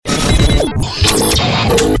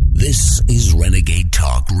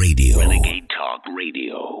Renegade Talk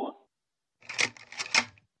Radio.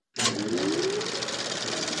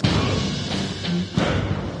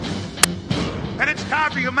 And it's time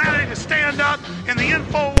for humanity to stand up in the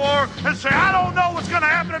info war and say, I don't know what's going to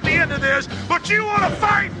happen at the end of this, but you want to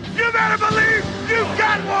fight, you better believe you've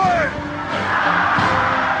got one!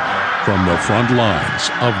 From the front lines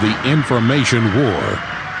of the information war,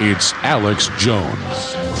 it's Alex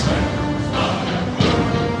Jones.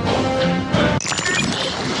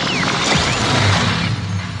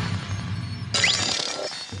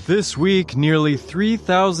 This week, nearly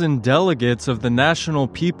 3,000 delegates of the National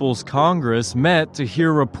People's Congress met to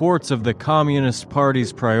hear reports of the Communist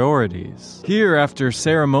Party's priorities. Here, after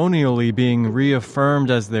ceremonially being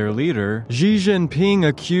reaffirmed as their leader, Xi Jinping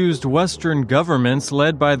accused Western governments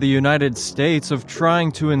led by the United States of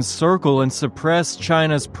trying to encircle and suppress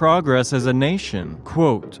China's progress as a nation.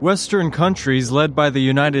 Quote, Western countries led by the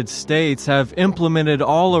United States have implemented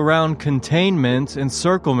all-around containment,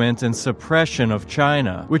 encirclement, and suppression of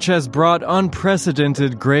China, which has brought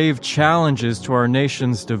unprecedented grave challenges to our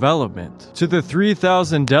nation's development. To the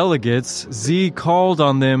 3,000 delegates, Xi called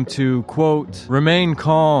on them to, quote, remain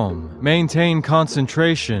calm, maintain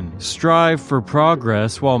concentration, strive for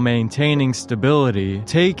progress while maintaining stability,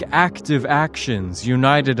 take active actions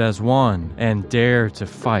united as one, and dare to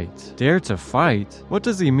fight. Dare to fight? What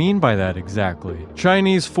does he mean by that exactly?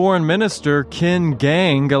 Chinese Foreign Minister Qin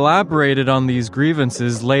Gang elaborated on these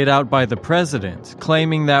grievances laid out by the president,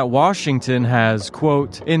 claiming that Washington has,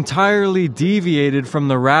 quote, entirely deviated from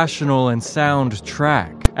the rational and sound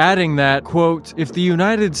track, adding that, quote, if the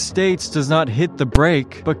United States does not hit the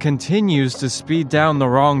brake but continues to speed down the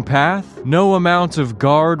wrong path, no amount of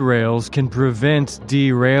guardrails can prevent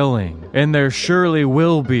derailing, and there surely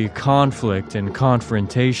will be conflict and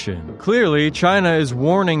confrontation. Clearly, China is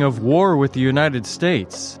warning of war with the United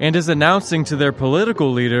States and is announcing to their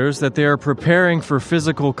political leaders that they are preparing for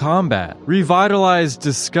physical combat. Revitalized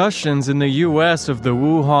discussions in the U.S. of the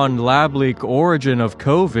Wuhan lab leak origin of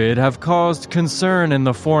COVID have caused concern in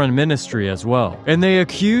the foreign ministry as well. And they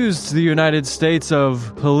accused the United States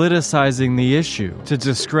of politicizing the issue to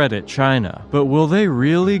discredit China. But will they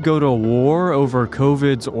really go to war over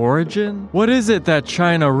COVID's origin? What is it that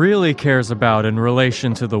China really cares about in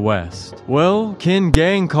relation to the West? Well, Qin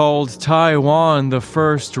Gang called Taiwan the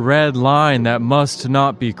first red line that must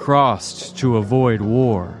not be crossed to avoid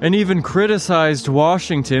war, and even criticized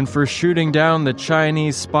Washington for shooting down the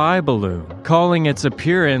Chinese spy balloon, calling its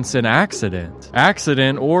appearance an accident.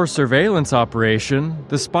 Accident or surveillance operation,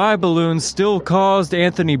 the spy balloon still caused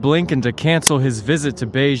Anthony Blinken to cancel his visit to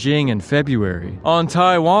Beijing in February. On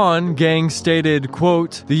Taiwan, Gang stated,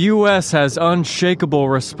 quote, the U.S. has unshakable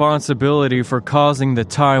responsibility for causing the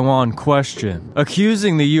Taiwan question,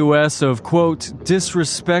 accusing the U.S. of, quote,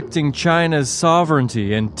 disrespecting China's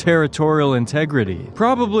sovereignty and territorial integrity.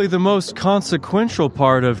 Probably the most consequential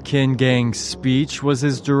part of Qin Gang's speech was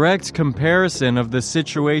his direct comparison of the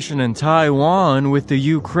situation in Taiwan with the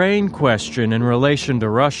Ukraine question in relation to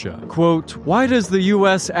Russia. Quote, why does the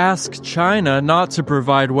U.S. ask China not to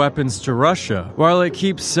provide weapons to Russia while it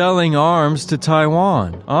keeps selling arms to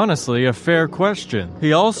Taiwan? Honestly, a fair question.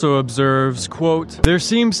 He also observes, quote, there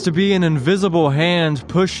seems to be an invisible hand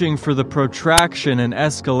pushing for the protraction and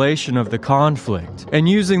escalation of the conflict, and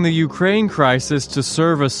using the Ukraine crisis to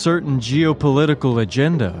serve a certain geopolitical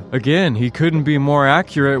agenda. Again, he couldn't be more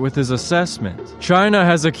accurate with his assessment. China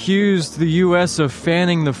has accused the U.S. of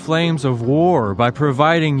fanning the flames of war by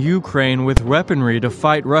providing Ukraine with weaponry to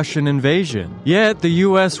fight Russian invasion. Yet, the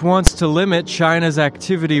U.S. wants to limit China's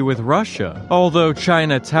activity with Russia, although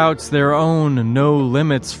China touts their own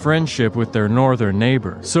no-limits friendship with their northern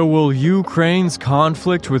neighbor. So will Ukraine's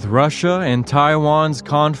conflict with Russia and Taiwan's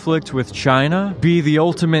conflict with China be the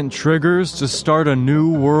ultimate triggers to start a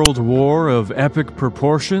new world war of epic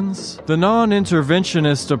proportions? The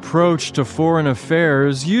non-interventionist approach to foreign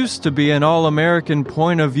affairs used to be an all-American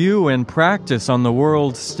point of view and practice on the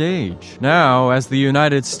world stage. Now, as the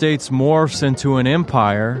United States morphs into an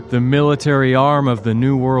empire, the military arm of the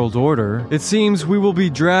New World Order, it seems we will be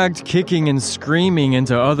dragged kicking and screaming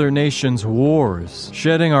into other nations' wars,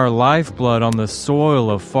 shedding our lifeblood on the soil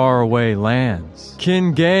of faraway lands.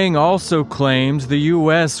 Qin Gang also claimed the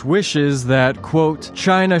U.S. wishes that, quote,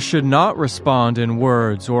 China should not respond in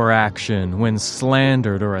words or action when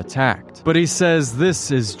slandered or attacked. But he says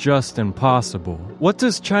this is just impossible. What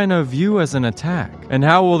does China view as an attack? And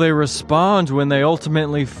how will they respond when they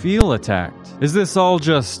ultimately feel attacked? Is this all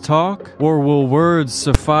just talk? Or will words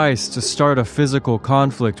suffice to start a physical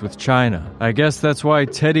conflict with China? I guess that's why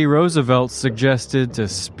Teddy Roosevelt suggested to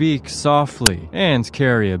speak softly and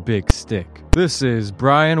carry a big stick. This is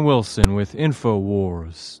Brian Wilson with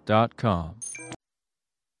Infowars.com.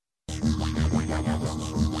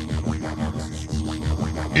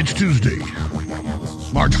 It's Tuesday,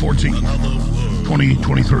 March 14th,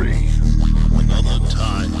 2023. Another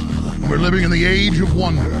time. We're living in the age of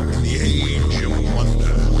wonder. The age of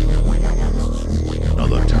wonder.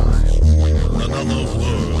 Another time. Another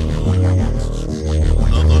world.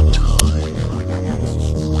 Another time.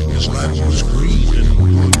 This land was green and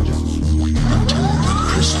good until the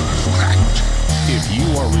crystal cracked. If you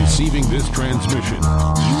are receiving this transmission,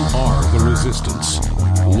 you are the Resistance.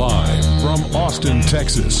 Live from Austin,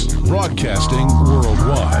 Texas, broadcasting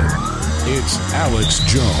worldwide, it's Alex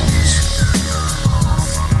Jones.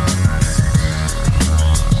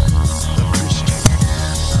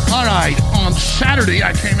 All right, on Saturday,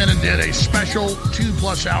 I came in and did a special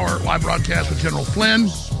 2+ hour live broadcast with General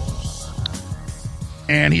Flynn.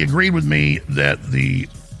 And he agreed with me that the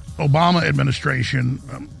Obama administration,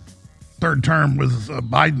 third term with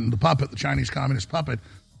Biden, the puppet, the Chinese communist puppet,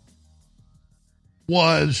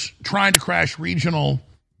 was trying to crash regional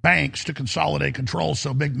banks to consolidate control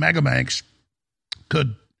so big mega banks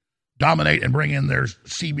could dominate and bring in their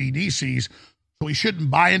CBDCs. So we shouldn't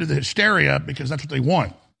buy into the hysteria because that's what they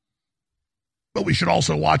want. But we should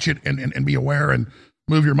also watch it and be aware and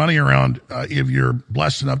move your money around if you're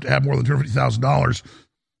blessed enough to have more than $250,000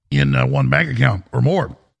 in one bank account or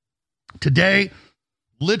more. Today,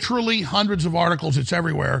 literally hundreds of articles, it's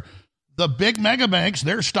everywhere. The big mega banks,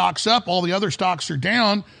 their stock's up. All the other stocks are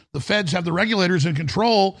down. The feds have the regulators in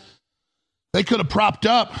control. They could have propped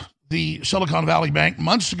up the Silicon Valley Bank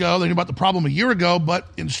months ago. They knew about the problem a year ago, but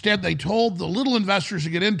instead they told the little investors to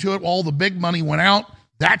get into it. All the big money went out.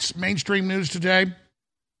 That's mainstream news today.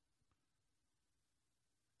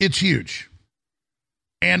 It's huge.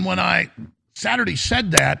 And when I Saturday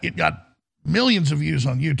said that, it got millions of views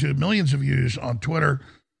on YouTube, millions of views on Twitter.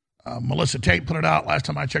 Melissa Tate put it out. Last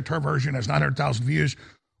time I checked, her version has 900,000 views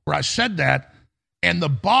where I said that. And the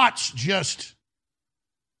bots just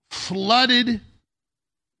flooded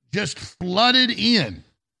in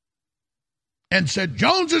and said,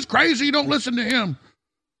 Jones is crazy. Don't listen to him.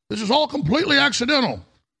 This is all completely accidental.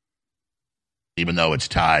 Even though it's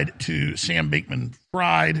tied to Sam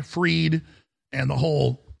Bankman-Fried, and the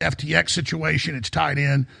whole FTX situation, it's tied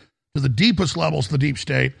in to the deepest levels of the deep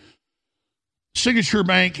state. Signature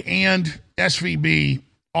Bank and SVB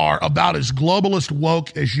are about as globalist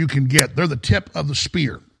woke as you can get. They're the tip of the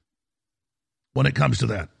spear when it comes to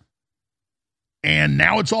that. And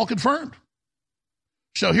now it's all confirmed.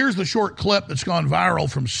 So here's the short clip that's gone viral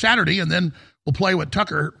from Saturday, and then we'll play what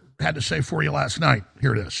Tucker had to say for you last night.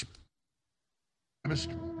 Here it is.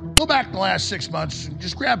 Just go back in the last 6 months and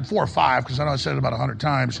just grab 4 or 5, because I know I said it about 100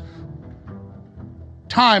 times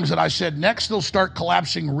that I said next they'll start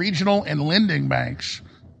collapsing regional and lending banks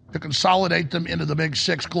to consolidate them into the big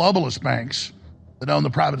 6 globalist banks that own the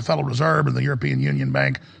private Federal Reserve and the European Union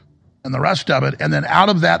Bank and the rest of it. And then out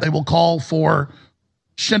of that, they will call for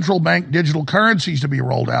central bank digital currencies to be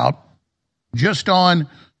rolled out. Just on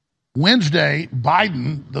Wednesday,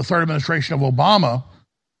 Biden, the third administration of Obama,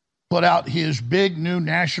 put out his big new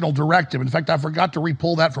national directive. In fact, I forgot to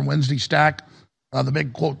re-pull that from Wednesday Stack, the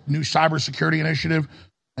big, quote, new cybersecurity initiative.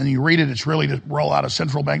 And you read it, it's really to roll out a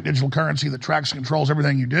central bank digital currency that tracks and controls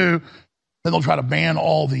everything you do. Then they'll try to ban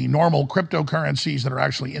all the normal cryptocurrencies that are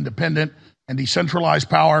actually independent and decentralized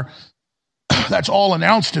power. That's all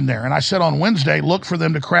announced in there. And I said on Wednesday, look for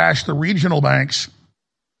them to crash the regional banks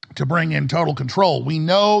to bring in total control. We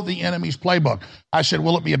know the enemy's playbook. I said,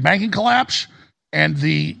 will it be a banking collapse and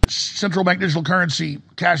the central bank digital currency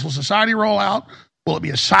cashless society rollout? Will it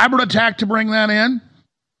be a cyber attack to bring that in?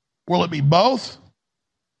 Will it be both?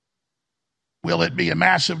 Will it be a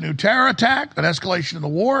massive new terror attack, an escalation of the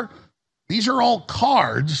war? These are all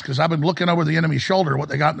cards, because I've been looking over the enemy's shoulder, what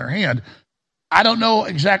they got in their hand. I don't know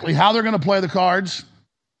exactly how they're going to play the cards.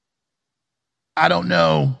 I don't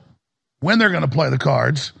know when they're going to play the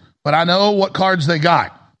cards, but I know what cards they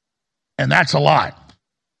got, and that's a lot.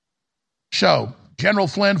 So, General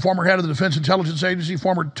Flynn, former head of the Defense Intelligence Agency,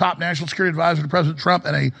 former top national security advisor to President Trump,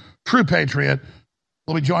 and a true patriot,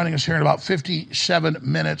 will be joining us here in about 57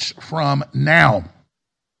 minutes from now.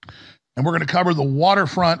 And we're going to cover the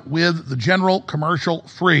waterfront with the general commercial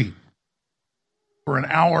free for an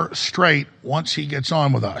hour straight once he gets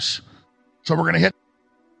on with us. So we're going to hit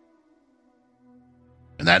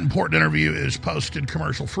And that important interview is posted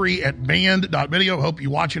commercial-free at band.video. Hope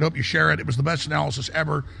you watch it. Hope you share it. It was the best analysis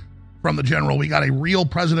ever from the general. We got a real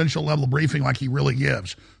presidential-level briefing like he really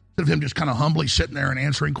gives. Instead of him just kind of humbly sitting there and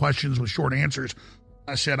answering questions with short answers,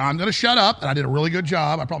 I said, I'm going to shut up, and I did a really good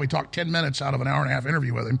job. I probably talked 10 minutes out of an hour-and-a-half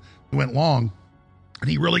interview with him. It went long, and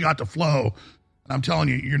he really got the flow. And I'm telling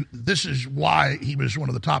you, this is why he was one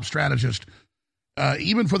of the top strategists,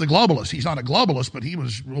 even for the globalists. He's not a globalist, but he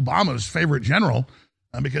was Obama's favorite general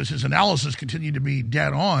because his analysis continued to be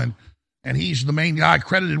dead on, and he's the main guy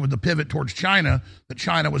credited with the pivot towards China, that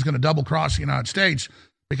China was going to double-cross the United States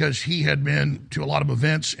because he had been to a lot of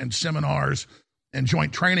events and seminars and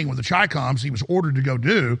joint training with the Chi-Coms he was ordered to go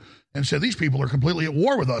do, and said, these people are completely at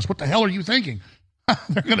war with us. What the hell are you thinking?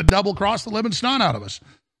 They're going to double-cross the living snot out of us.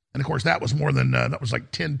 And, of course, that was more than, that was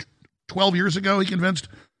like 10, 12 years ago he convinced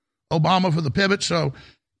Obama for the pivot. So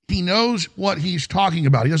he knows what he's talking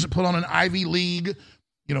about. He doesn't put on an Ivy League,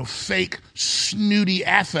 fake, snooty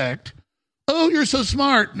affect. Oh, you're so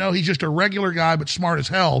smart. No, he's just a regular guy, but smart as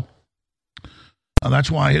hell. That's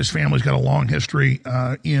why his family's got a long history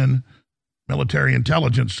in military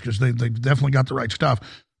intelligence, because they definitely got the right stuff.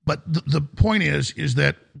 But the point is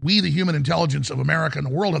that we, the human intelligence of America and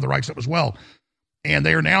the world, have the right stuff as well. And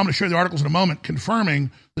they are now, I'm going to show you the articles in a moment, confirming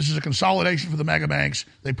this is a consolidation for the mega banks.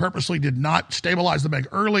 They purposely did not stabilize the bank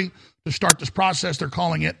early to start this process. They're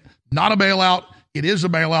calling it not a bailout. It is a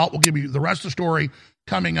bailout. We'll give you the rest of the story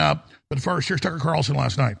coming up. But first, here's Tucker Carlson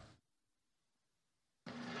last night.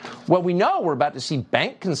 Well, we know we're about to see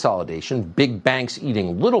bank consolidation, big banks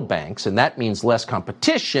eating little banks, and that means less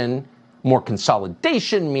competition. More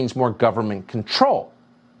consolidation means more government control.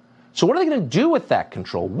 So what are they going to do with that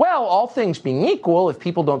control? Well, all things being equal, if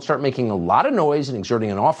people don't start making a lot of noise and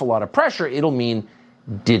exerting an awful lot of pressure, it'll mean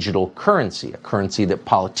digital currency, a currency that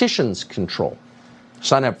politicians control.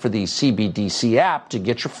 Sign up for the CBDC app to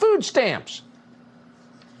get your food stamps.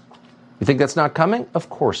 You think that's not coming? Of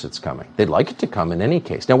course it's coming. They'd like it to come in any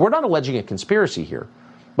case. Now, we're not alleging a conspiracy here,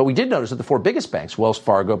 but we did notice that the four biggest banks, Wells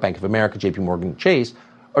Fargo, Bank of America, JP Morgan, and Chase,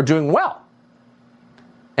 are doing well.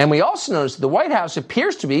 And we also noticed that the White House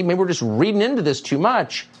appears to be, maybe we're just reading into this too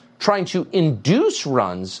much, trying to induce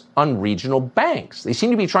runs on regional banks. They seem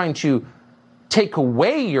to be trying to take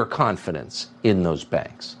away your confidence in those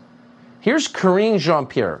banks. Here's Karine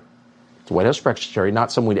Jean-Pierre, the White House press secretary,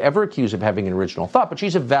 not someone we'd ever accuse of having an original thought, but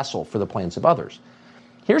she's a vessel for the plans of others.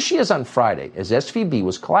 Here she is on Friday as SVB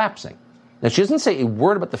was collapsing. Now, she doesn't say a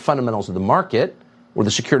word about the fundamentals of the market or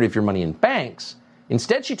the security of your money in banks.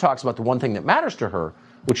 Instead, she talks about the one thing that matters to her,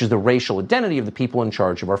 which is the racial identity of the people in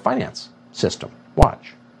charge of our finance system.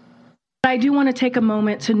 Watch. I do want to take a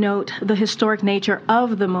moment to note the historic nature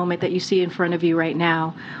of the moment that you see in front of you right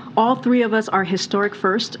now. All three of us are historic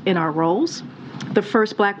first in our roles. The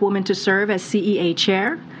first Black woman to serve as CEA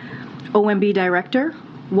chair, OMB director,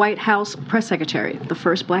 White House press secretary, the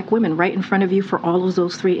first Black women right in front of you for all of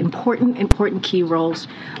those three important key roles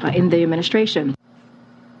in the administration.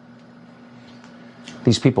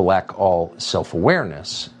 These people lack all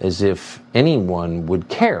self-awareness, as if anyone would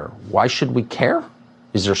care. Why should we care?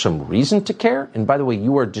 Is there some reason to care? And by the way,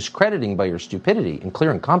 you are discrediting by your stupidity and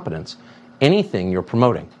clear incompetence anything you're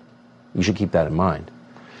promoting. You should keep that in mind.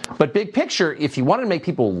 But big picture, if you wanted to make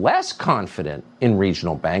people less confident in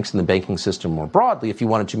regional banks and the banking system more broadly, if you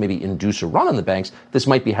wanted to maybe induce a run on the banks, this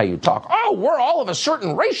might be how you talk. Oh, we're all of a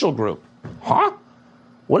certain racial group. Huh?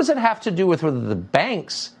 What does it have to do with whether the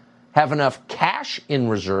banks have enough cash in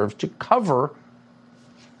reserve to cover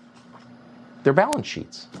their balance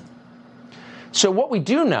sheets? So what we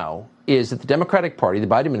do know is that the Democratic Party, the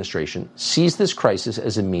Biden administration, sees this crisis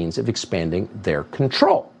as a means of expanding their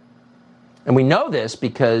control. And we know this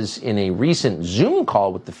because in a recent Zoom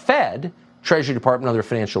call with the Fed, Treasury Department, and other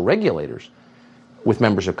financial regulators with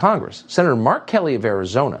members of Congress, Senator Mark Kelly of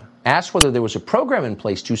Arizona asked whether there was a program in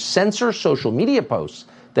place to censor social media posts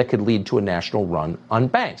that could lead to a national run on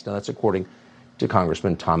banks. Now, that's according to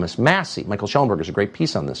Congressman Thomas Massie. Michael Schellenberger has a great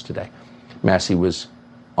piece on this today. Massie was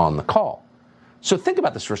on the call. So think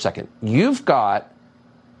about this for a second. You've got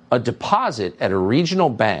a deposit at a regional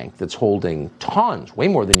bank that's holding tons, way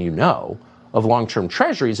more than you know, of long-term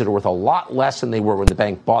treasuries that are worth a lot less than they were when the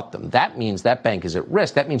bank bought them. That means that bank is at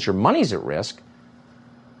risk. That means your money's at risk.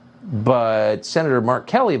 But Senator Mark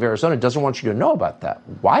Kelly of Arizona doesn't want you to know about that.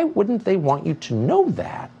 Why wouldn't they want you to know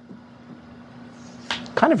that?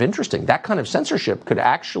 Kind of interesting. That kind of censorship could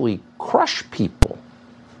actually crush people.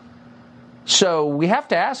 So we have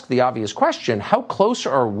to ask the obvious question, how close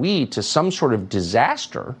are we to some sort of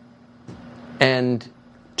disaster? And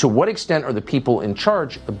to what extent are the people in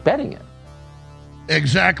charge abetting it?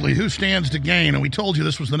 Exactly. Who stands to gain? And we told you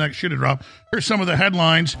this was the next shoe to drop. Here's some of the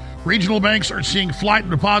headlines. Regional banks are seeing flight of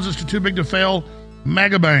deposits to too big to fail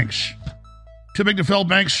mega banks. Too big to fail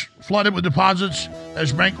banks flooded with deposits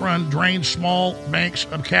as bank run drains small banks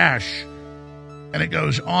of cash. And it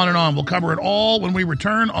goes on and on. We'll cover it all when we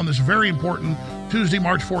return on this very important Tuesday,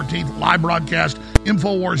 March 14th live broadcast,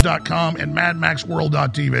 Infowars.com and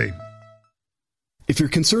MadMaxWorld.tv. If you're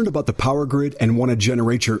concerned about the power grid and want to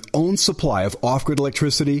generate your own supply of off-grid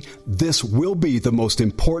electricity, this will be the most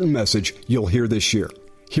important message you'll hear this year.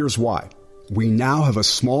 Here's why. We now have a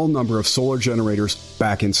small number of solar generators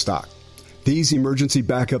back in stock. These emergency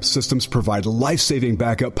backup systems provide life-saving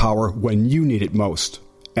backup power when you need it most.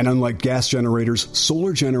 And unlike gas generators,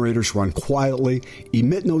 solar generators run quietly,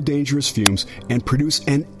 emit no dangerous fumes, and produce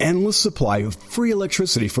an endless supply of free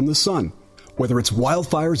electricity from the sun. Whether it's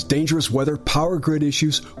wildfires, dangerous weather, power grid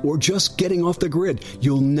issues, or just getting off the grid,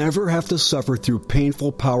 you'll never have to suffer through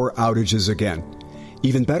painful power outages again.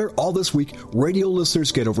 Even better, all this week, radio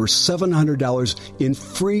listeners get over $700 in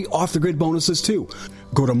free off-the-grid bonuses, too.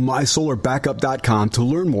 Go to MySolarBackup.com to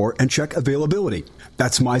learn more and check availability.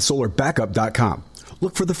 That's MySolarBackup.com.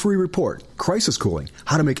 Look for the free report, Crisis Cooling,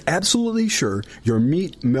 how to make absolutely sure your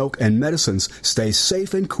meat, milk, and medicines stay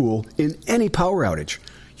safe and cool in any power outage.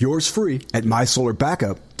 Yours free at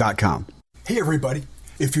MySolarBackup.com. Hey, everybody.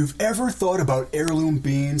 If you've ever thought about heirloom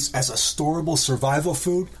beans as a storable survival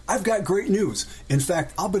food, I've got great news. In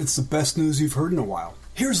fact, I'll bet it's the best news you've heard in a while.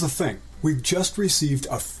 Here's the thing. We've just received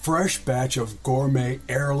a fresh batch of gourmet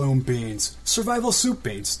heirloom beans, survival soup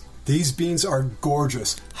beans. These beans are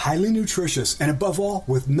gorgeous, highly nutritious, and above all,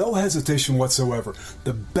 with no hesitation whatsoever,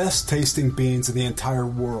 the best tasting beans in the entire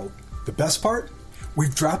world. The best part?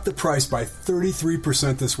 We've dropped the price by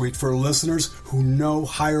 33% this week for listeners who know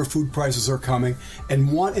higher food prices are coming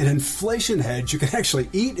and want an inflation hedge you can actually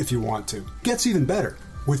eat if you want to. Gets even better.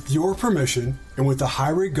 With your permission and with a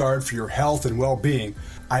high regard for your health and well-being,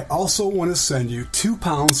 I also want to send you 2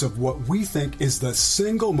 pounds of what we think is the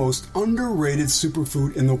single most underrated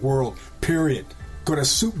superfood in the world, period. Go to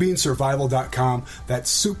SoupBeanSurvival.com,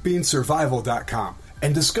 that's SoupBeanSurvival.com,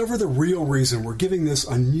 and discover the real reason we're giving this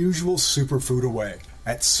unusual superfood away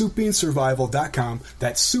at SoupBeanSurvival.com,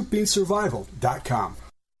 that's SoupBeanSurvival.com.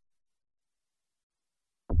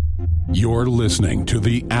 You're listening to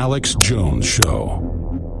The Alex Jones Show.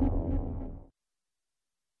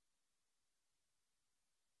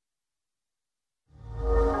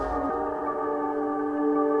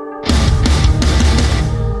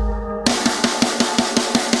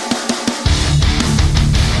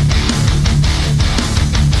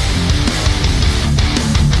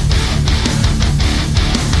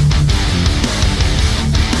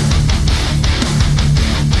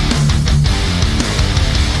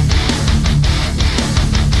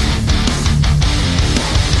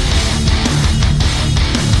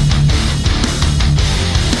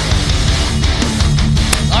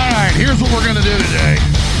 Here's what we're going to do today.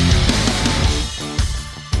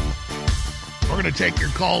 We're going to take your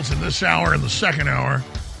calls in this hour and the second hour.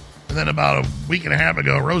 And then about a week and a half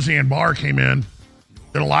ago, Roseanne Barr came in,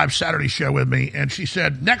 did a live Saturday show with me, and she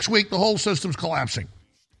said, next week, the whole system's collapsing.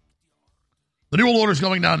 The New World Order's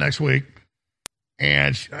going down next week.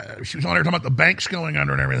 And she was on there talking about the banks going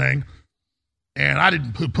under and everything. And I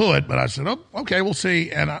didn't poo-poo it, but I said, oh, okay, we'll see.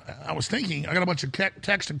 And I was thinking, I got a bunch of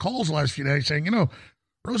text and calls the last few days saying,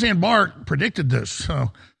 Roseanne Barr predicted this.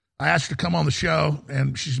 So I asked her to come on the show,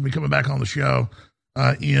 and she's going to be coming back on the show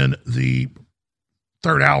in the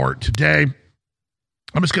third hour today.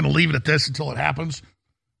 I'm just going to leave it at this until it happens.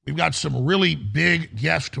 We've got some really big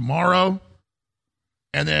guests tomorrow,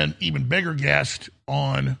 and then even bigger guests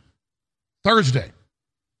on Thursday.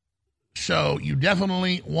 So you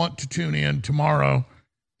definitely want to tune in tomorrow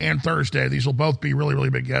and Thursday. These will both be really,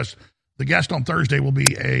 really big guests. The guest on Thursday will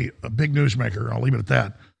be a big newsmaker. I'll leave it at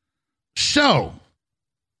that. So,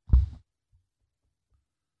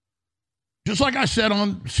 just like I said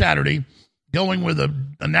on Saturday, going with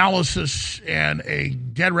an analysis and a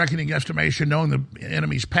dead reckoning estimation, knowing the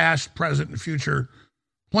enemy's past, present, and future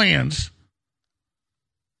plans,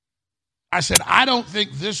 I said, I don't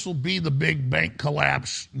think this will be the big bank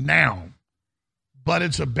collapse now, but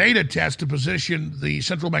it's a beta test to position the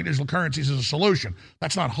central bank digital currencies as a solution.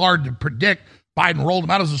 That's not hard to predict. Biden rolled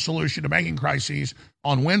them out as a solution to banking crises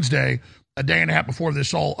on Wednesday, a day and a half before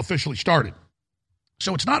this all officially started.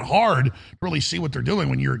 So it's not hard to really see what they're doing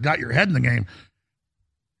when you've got your head in the game.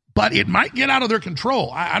 But it might get out of their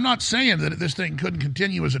control. I'm not saying that this thing couldn't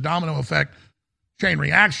continue as a domino effect chain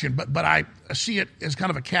reaction, but I see it as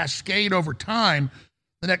kind of a cascade over time,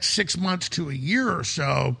 the next 6 months to a year or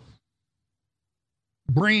so,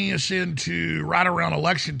 bringing us into right around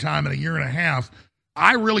election time in a year and a half,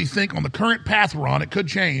 I really think on the current path we're on, it could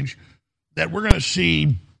change, that we're going to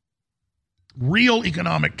see real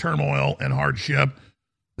economic turmoil and hardship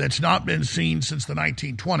that's not been seen since the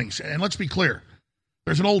 1920s. And let's be clear.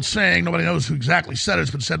 There's an old saying, nobody knows who exactly said it,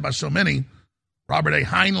 it's been said by so many. Robert A.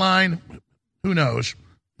 Heinlein, who knows?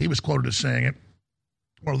 He was quoted as saying it,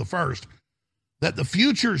 one of the first, that the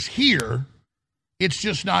future's here, it's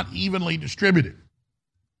just not evenly distributed.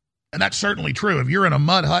 And that's certainly true. If you're in a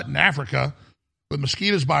mud hut in Africa with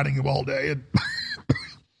mosquitoes biting you all day and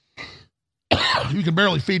you can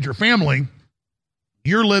barely feed your family,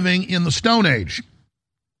 you're living in the Stone Age.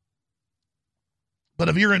 But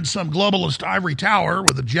if you're in some globalist ivory tower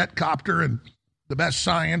with a jet copter and the best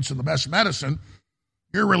science and the best medicine,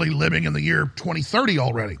 you're really living in the year 2030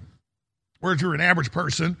 already. Whereas you're an average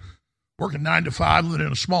person working 9 to 5, living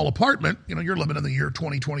in a small apartment, you're living in the year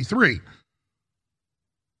 2023.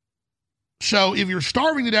 So if you're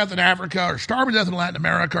starving to death in Africa or starving to death in Latin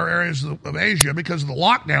America or areas of Asia because of the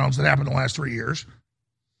lockdowns that happened in the last 3 years,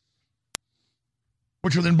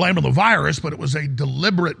 which were then blamed on the virus, but it was a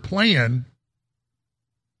deliberate plan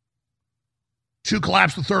to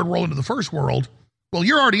collapse the third world into the first world, well,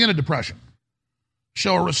 you're already in a depression.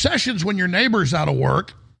 So a recession's when your neighbor's out of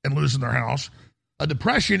work and losing their house. A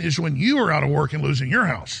depression is when you are out of work and losing your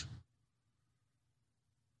house.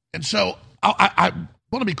 And so I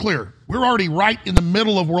want to be clear. We're already right in the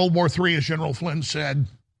middle of World War III, as General Flynn said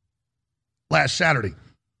last Saturday,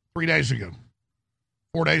 3 days ago,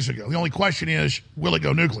 4 days ago. The only question is, will it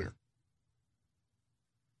go nuclear?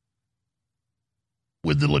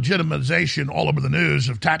 With the legitimization all over the news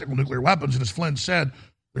of tactical nuclear weapons, and as Flynn said,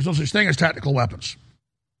 there's no such thing as tactical weapons.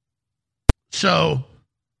 So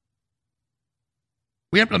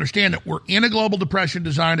we have to understand that we're in a global depression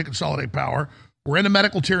designed to consolidate power. We're in a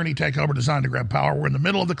medical tyranny takeover designed to grab power. We're in the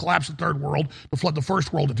middle of the collapse of the third world to flood the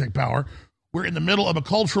first world to take power. We're in the middle of a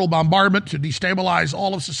cultural bombardment to destabilize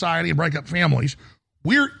all of society and break up families.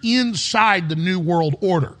 We're inside the new world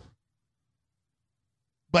order.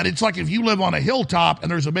 But it's like if you live on a hilltop and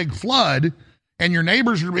there's a big flood and your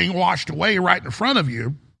neighbors are being washed away right in front of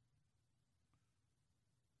you,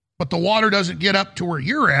 but the water doesn't get up to where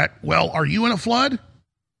you're at, well, are you in a flood?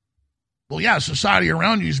 Well, yeah, society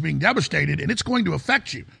around you is being devastated, and it's going to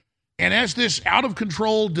affect you. And as this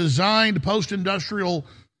out-of-control, designed, post-industrial,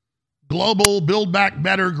 global, build back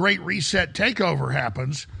better, great reset takeover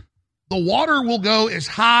happens, the water will go as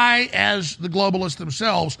high as the globalists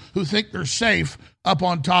themselves who think they're safe up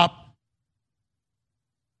on top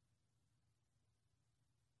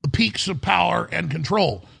the peaks of power and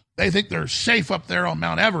control. They think they're safe up there on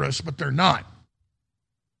Mount Everest, but they're not.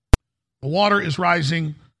 The water is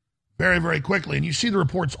rising very, very quickly. And you see the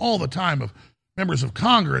reports all the time of members of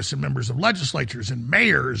Congress and members of legislatures and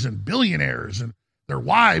mayors and billionaires and their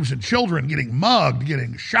wives and children getting mugged,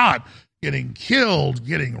 getting shot, getting killed,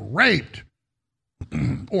 getting raped,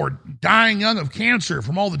 or dying young of cancer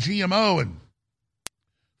from all the GMO and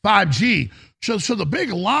 5G. So the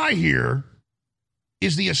big lie here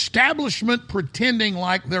is the establishment pretending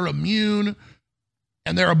like they're immune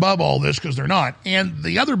and they're above all this because they're not. And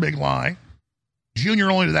the other big lie, junior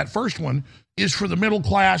only to that first one, is for the middle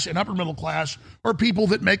class and upper middle class, or people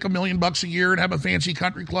that make $1 million a year and have a fancy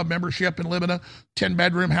country club membership and live in a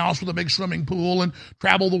 10-bedroom house with a big swimming pool and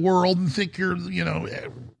travel the world and think you're,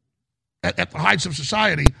 at the heights of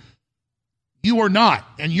society. You are not,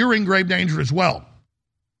 and you're in grave danger as well.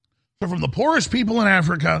 So from the poorest people in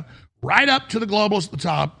Africa right up to the globalists at the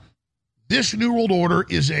top, this New World Order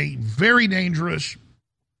is a very dangerous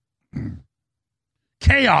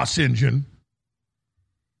chaos engine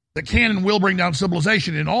that can and will bring down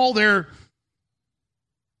civilization. In all their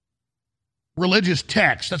religious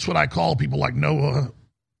texts, that's what I call people like Noah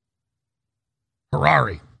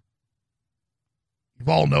Harari. You've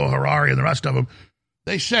all Noah Harari and the rest of them.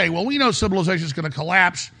 They say, well, we know civilization is going to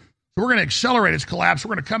collapse, so we're going to accelerate its collapse.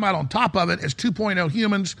 We're going to come out on top of it as 2.0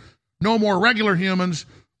 humans, no more regular humans,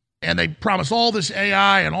 and they promise all this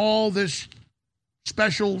AI and all this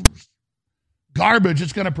special garbage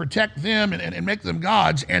that's going to protect them and make them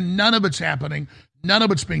gods, and none of it's happening, none of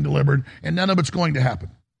it's being delivered, and none of it's going to happen.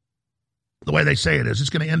 The way they say it is, it's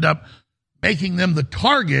going to end up making them the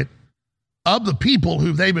target of the people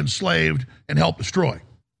who they've enslaved and helped destroy.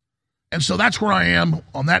 And so that's where I am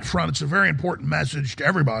on that front. It's a very important message to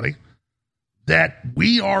everybody that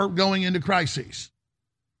we are going into crises.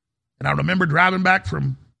 And I remember driving back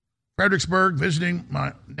from Fredericksburg, visiting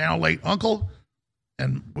my now late uncle,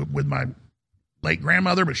 and with my late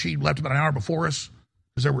grandmother, but she left about an hour before us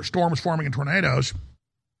because there were storms forming and tornadoes.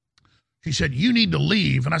 She said, you need to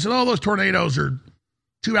leave. And I said, oh, those tornadoes are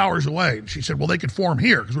 2 hours away. And she said, well, they could form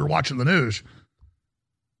here because we were watching the news.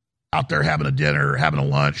 Out there having a dinner, having a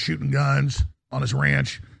lunch, shooting guns on his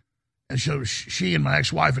ranch. And so she and my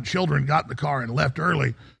ex-wife and children got in the car and left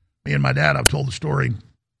early. Me and my dad, I've told the story.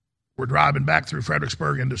 We're driving back through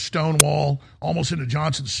Fredericksburg into Stonewall, almost into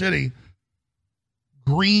Johnson City.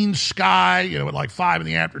 Green sky, at like 5 in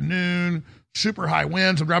the afternoon, super high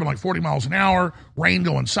winds. I'm driving like 40 miles an hour, rain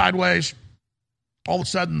going sideways. All of a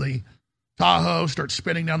sudden, the Tahoe starts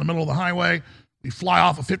spinning down the middle of the highway. We fly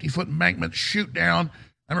off a 50-foot embankment, shoot down.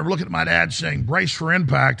 I remember looking at my dad saying, brace for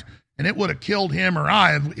impact, and it would have killed him or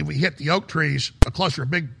I if we hit the oak trees, a cluster of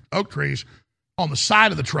big oak trees, on the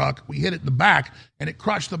side of the truck. We hit it in the back, and it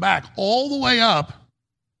crushed the back all the way up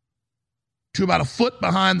to about a foot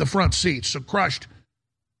behind the front seats. So crushed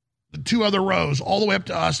the 2 other rows all the way up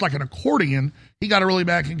to us like an accordion. He got a really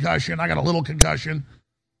bad concussion. I got a little concussion,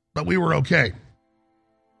 but we were okay.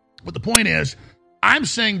 But the point is, I'm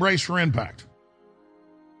saying brace for impact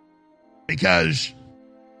because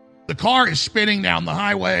the car is spinning down the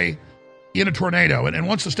highway in a tornado. And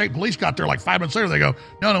once the state police got there, like 5 minutes later, they go,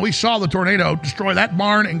 no, we saw the tornado destroy that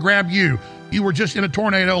barn and grab you. You were just in a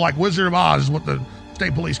tornado like Wizard of Oz, is what the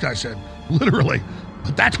state police guy said, literally.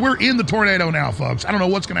 But we're in the tornado now, folks. I don't know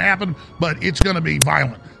what's going to happen, but it's going to be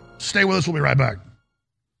violent. Stay with us. We'll be right back.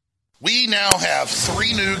 We now have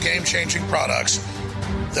 3 new game-changing products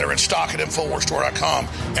that are in stock at InfoWarsStore.com.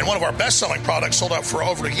 And one of our best-selling products sold out for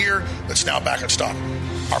over a year that's now back in stock.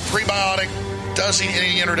 Our prebiotic doesn't need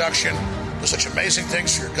any introduction. Does such amazing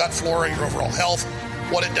things for your gut flora, your overall health.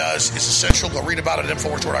 What it does is essential. Go read about it at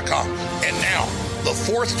InfoWarsStore.com. And now, the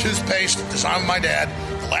 4th toothpaste designed by my dad.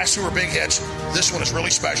 The last 2 were big hits. This one is really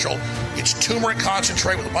special. It's turmeric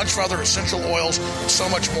concentrate with a bunch of other essential oils and so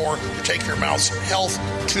much more to take your mouth's health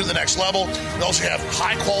to the next level. We also have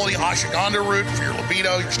high-quality ashwagandha root for your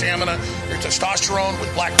libido, your stamina, your testosterone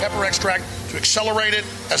with black pepper extract to accelerate it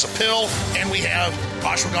as a pill. And we have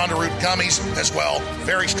ashwagandha root gummies as well.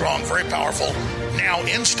 Very strong, very powerful. Now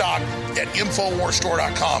in stock at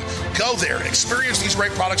InfoWarsStore.com. Go there and experience these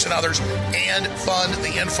great products and others and fund the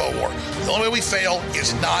InfoWar. The only way we fail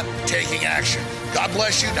is not taking action. God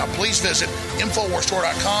bless you. Now please visit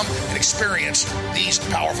InfoWarsStore.com and experience these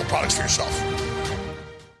powerful products for yourself.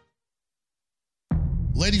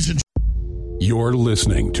 Ladies and gentlemen, you're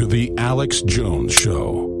listening to The Alex Jones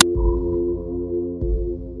Show.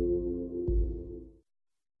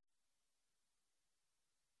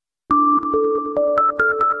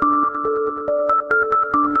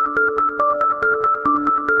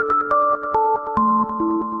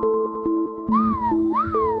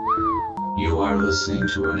 Listening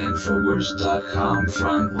to an Infowars.com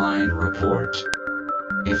frontline report.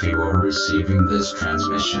 If you are receiving this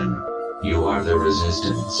transmission, you are the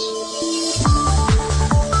resistance.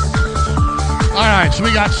 All right, so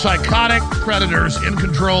we got psychotic predators in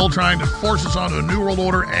control trying to force us onto a New World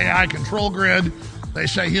Order AI control grid. They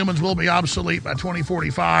say humans will be obsolete by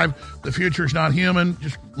 2045. The future's not human.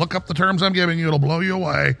 Just look up the terms I'm giving you. It'll blow you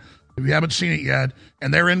away if you haven't seen it yet.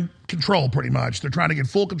 And they're in control pretty much. They're trying to get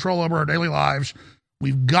full control over our daily lives.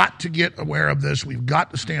 We've got to get aware of this. We've got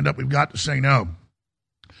to stand up. We've got to say no.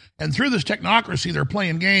 And through this technocracy, they're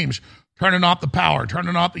playing games, turning off the power,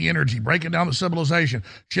 turning off the energy, breaking down the civilization,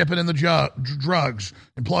 shipping in the drugs,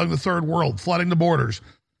 employing the third world, flooding the borders,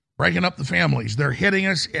 breaking up the families. They're hitting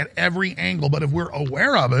us at every angle. But if we're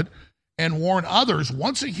aware of it and warn others,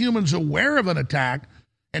 once a human's aware of an attack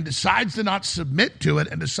and decides to not submit to it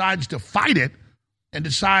and decides to fight it and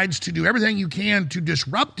decides to do everything you can to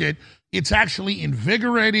disrupt it, it's actually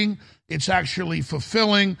invigorating, it's actually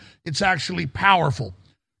fulfilling, it's actually powerful.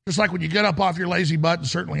 Just like when you get up off your lazy butt, and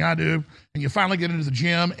certainly I do, and you finally get into the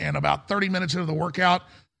gym, and about 30 minutes into the workout,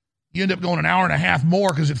 you end up going an hour and a half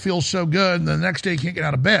more because it feels so good, and the next day you can't get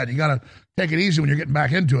out of bed. You got to take it easy when you're getting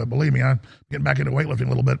back into it. Believe me, I'm getting back into weightlifting a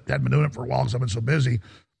little bit. Hadn't been doing it for a while because I've been so busy,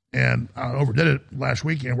 and I overdid it last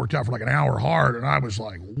weekend, worked out for like an hour hard, and I was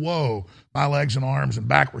like, whoa, my legs and arms and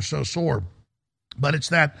back were so sore. But it's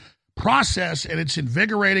that process, and it's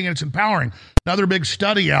invigorating and it's empowering. Another big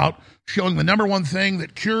study out showing the number one thing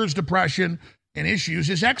that cures depression and issues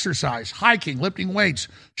is exercise, hiking, lifting weights,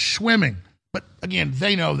 swimming. But again,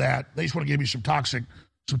 they know that. They just want to give you some toxic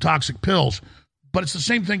pills. But it's the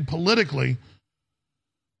same thing politically.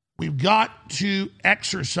 We've got to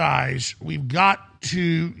exercise. We've got to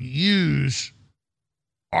use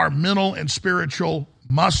our mental and spiritual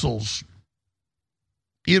muscles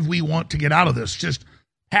if we want to get out of this. Just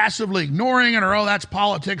passively ignoring it, or, oh, that's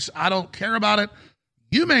politics, I don't care about it.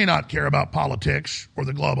 You may not care about politics or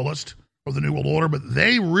the globalist or the New World Order, but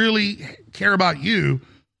they really care about you.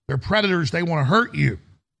 They're predators. They want to hurt you.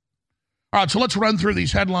 All right, so let's run through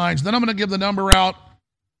these headlines. Then I'm going to give the number out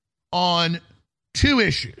on two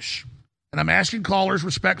issues. And I'm asking callers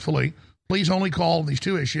respectfully, please only call on these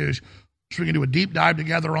two issues so we can do a deep dive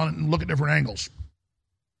together on it and look at different angles.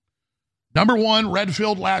 Number one,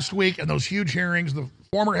 Redfield last week and those huge hearings, the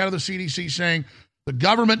former head of the CDC saying the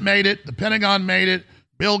government made it, the Pentagon made it,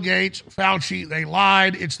 Bill Gates, Fauci, they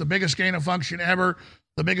lied. It's the biggest gain of function ever,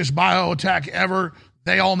 the biggest bio attack ever.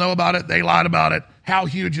 They all know about it. They lied about it. How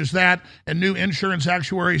huge is that? And new insurance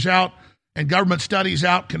actuaries out and government studies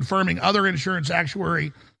out confirming other insurance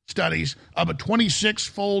actuary studies of a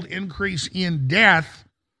 26-fold increase in death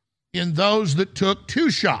in those that took 2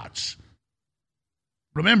 shots.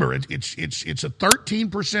 Remember, it's a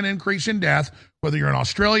 13% increase in death, whether you're in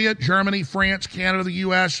Australia, Germany, France, Canada, the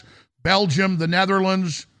U.S., Belgium, the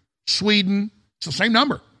Netherlands, Sweden. It's the same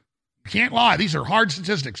number. You can't lie. These are hard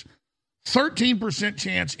statistics. 13%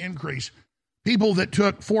 chance increase. People that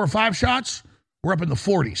took 4 or 5 shots were up in the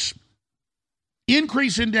 40s.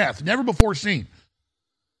 Increase in death, never before seen.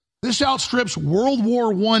 This outstrips World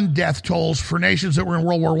War I death tolls for nations that were in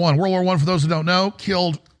World War I. World War I, for those that don't know,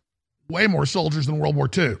 killed way more soldiers than World War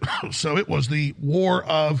II. So it was the war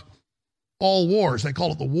of all wars. They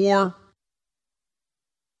called it the war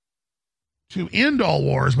to end all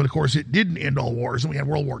wars, but of course it didn't end all wars. And we had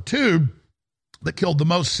World War II that killed the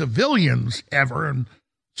most civilians ever and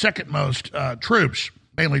second most troops,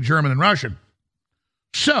 mainly German and Russian.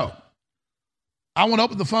 So I want to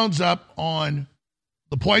open the phones up on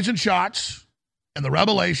the poison shots and the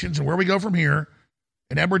revelations and where we go from here.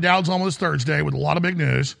 And Edward Dowd's on this Thursday with a lot of big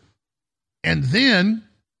news. And then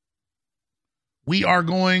we are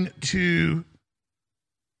going to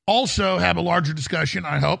also have a larger discussion,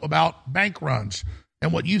 I hope, about bank runs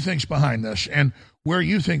and what you think's behind this and where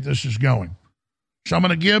you think this is going. So I'm going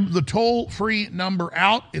to give the toll-free number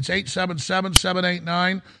out. It's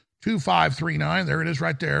 877-789-2539. There it is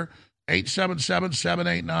right there.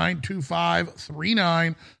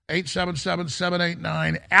 877-789-2539.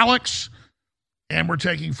 877-789-ALEX. And we're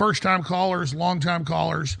taking first-time callers, long-time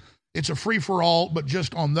callers. It's a free-for-all, but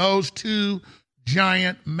just on those 2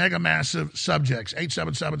 giant, mega-massive subjects.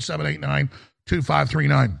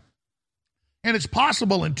 877-789-2539. And it's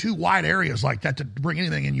possible in 2 wide areas like that to bring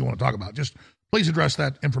anything in you want to talk about. Just please address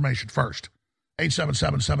that information first.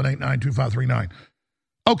 877-789-2539.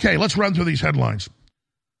 Okay, let's run through these headlines.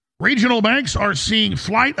 Regional banks are seeing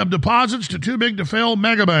flight of deposits to too big to fail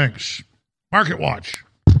mega banks. Market Watch.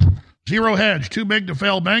 Zero Hedge, too big to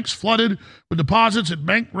fail banks flooded with deposits at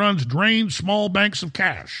bank runs drain small banks of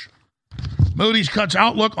cash. Moody's cuts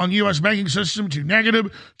outlook on U.S. banking system to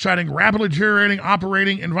negative, citing rapidly deteriorating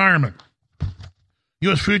operating environment.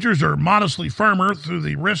 U.S. futures are modestly firmer through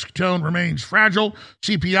the risk tone remains fragile.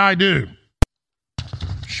 CPI due.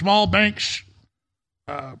 Small banks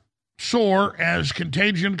soar as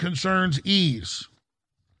contagion concerns ease.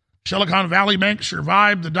 Silicon Valley Bank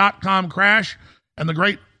survived the dot-com crash and the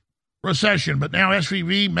Great Recession, but now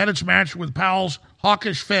SVB met its match with Powell's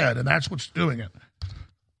hawkish Fed, and that's what's doing it.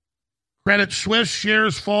 Credit Suisse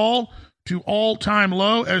shares fall to all-time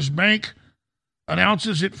low as bank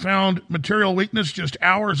announces it found material weakness just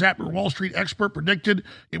hours after Wall Street expert predicted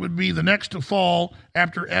it would be the next to fall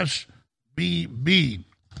after SVB.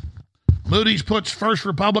 Moody's puts First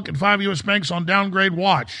Republic and 5 U.S. banks on downgrade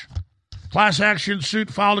watch. Class action suit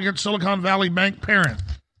filed against Silicon Valley Bank parent.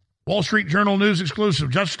 Wall Street Journal News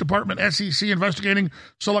exclusive. Justice Department SEC investigating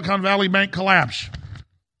Silicon Valley Bank collapse.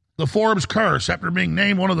 The Forbes curse. After being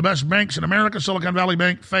named one of the best banks in America, Silicon Valley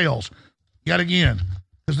Bank fails yet again.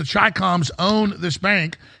 Because the Chi-Coms own this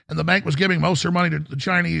bank, and the bank was giving most of their money to the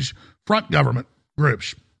Chinese front government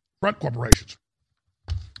groups, front corporations.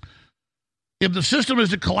 If the system is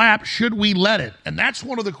to collapse, should we let it? And that's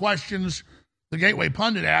one of the questions the Gateway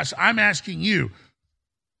Pundit asks. I'm asking you.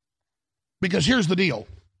 Because here's the deal.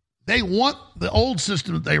 They want the old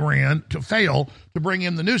system that they ran to fail to bring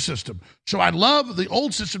in the new system. So I'd love the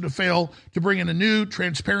old system to fail to bring in a new,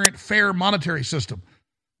 transparent, fair monetary system.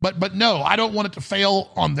 But no, I don't want it to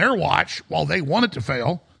fail on their watch while they want it to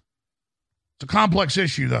fail. It's a complex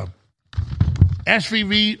issue, though.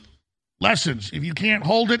 SVB lessons. If you can't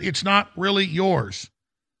hold it, it's not really yours.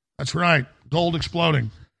 That's right. Gold exploding.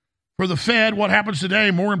 For the Fed, what happens today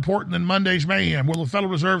more important than Monday's mayhem? Will the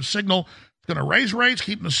Federal Reserve signal it's going to raise rates,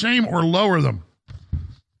 keep them the same, or lower them?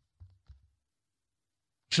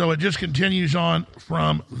 So it just continues on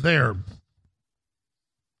from there.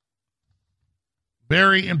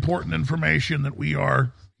 Very important information that we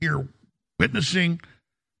are here witnessing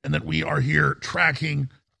and that we are here tracking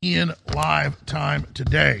in live time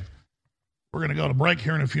today. We're going to go to break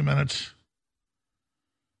here in a few minutes.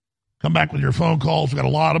 Come back with your phone calls. We've got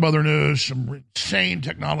a lot of other news, some insane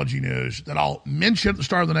technology news that I'll mention at the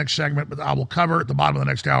start of the next segment, but I will cover at the bottom of the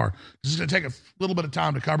next hour. This is going to take a little bit of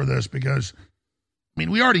time to cover this because, I mean,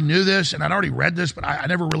 we already knew this, and I'd already read this, but I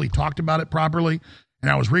never really talked about it properly, and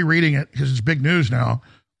I was rereading it because it's big news now,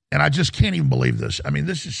 and I just can't even believe this. I mean,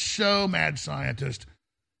 this is so mad scientist,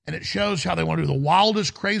 and it shows how they want to do the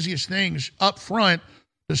wildest, craziest things up front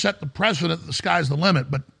to set the precedent that the sky's the limit,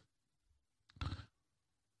 but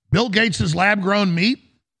Bill Gates' lab-grown meat,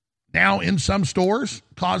 now in some stores,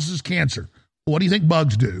 causes cancer. What do you think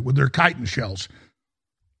bugs do with their chitin shells?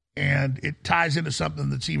 And it ties into something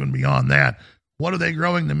that's even beyond that. What are they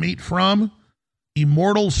growing the meat from?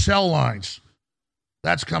 Immortal cell lines.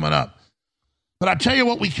 That's coming up. But I tell you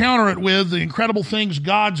what we counter it with, the incredible things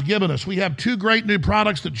God's given us. We have 2 great new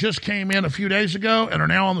products that just came in a few days ago and are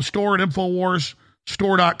now on the store at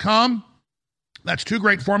InfoWarsStore.com. That's 2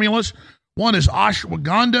 great formulas. One is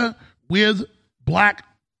ashwagandha with black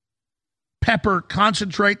pepper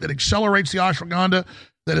concentrate that accelerates the ashwagandha,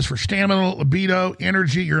 that is for stamina, libido,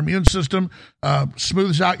 energy, your immune system,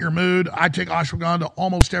 smooths out your mood. I take ashwagandha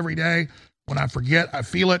almost every day. When I forget, I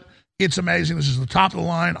feel it. It's amazing. This is the top of the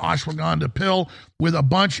line ashwagandha pill with a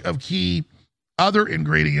bunch of key other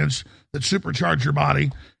ingredients that supercharge your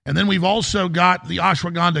body. And then we've also got the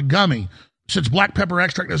ashwagandha gummy. Since black pepper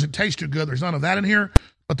extract doesn't taste too good, there's none of that in here.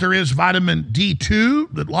 But there is vitamin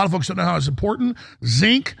D2 that a lot of folks don't know how it's important,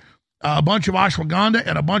 zinc, a bunch of ashwagandha,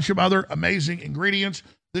 and a bunch of other amazing ingredients.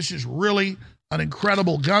 This is really an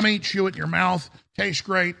incredible gummy. Chew it in your mouth, tastes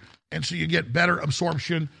great, and so you get better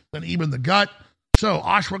absorption than even the gut. So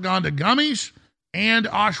ashwagandha gummies and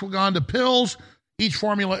ashwagandha pills. Each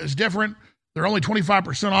formula is different. They're only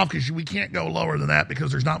 25% off because we can't go lower than that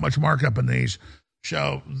because there's not much markup in these.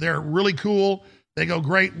 So they're really cool. They go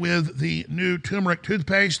great with the new turmeric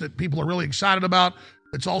toothpaste that people are really excited about.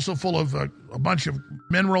 It's also full of a bunch of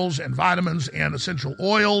minerals and vitamins and essential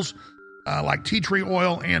oils like tea tree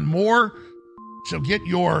oil and more. So get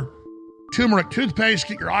your turmeric toothpaste,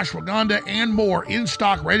 get your ashwagandha and more in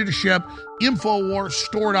stock, ready to ship.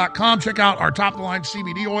 InfoWarsStore.com. Check out our top-of-the-line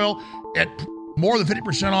CBD oil at more than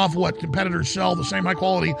 50% off what competitors sell the same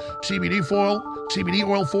high-quality CBD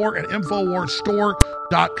oil for at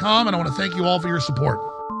InfoWarsStore.com. And I want to thank you all for your support.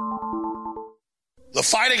 The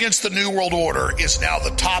fight against the New World Order is now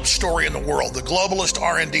the top story in the world. The globalists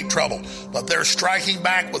are in deep trouble, but they're striking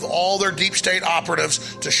back with all their deep state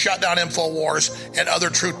operatives to shut down InfoWars and other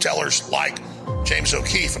truth tellers like James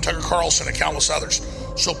O'Keefe and Tucker Carlson and countless others.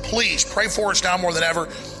 So please pray for us now more than ever.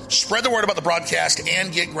 Spread the word about the broadcast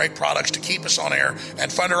and get great products to keep us on air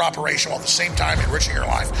and fund our operation while at the same time enriching your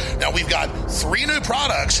life. Now, we've got 3 new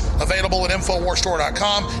products available at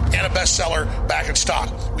InfoWarsStore.com and a bestseller back in stock.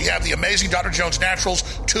 We have the amazing Dr. Jones Naturals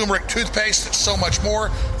turmeric toothpaste and so much more.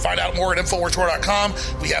 Find out more at InfoWarsStore.com.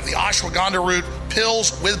 We have the ashwagandha root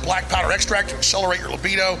pills with black powder extract to accelerate your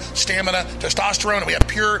libido, stamina, testosterone. And we have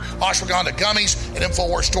pure ashwagandha gummies at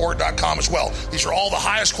InfoWarsStore.com as well. These are all the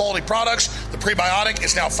highest quality products. The prebiotic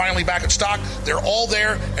is now finally back in stock. They're all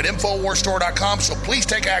there at InfoWarsStore.com. So please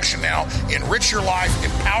take action now. Enrich your life,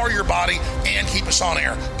 empower your body, and keep us on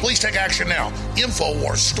air. Please take action now.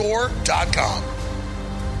 InfoWarsStore.com.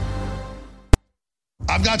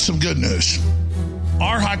 I've got some good news.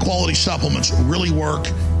 Our high-quality supplements really work,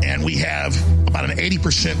 and we have about an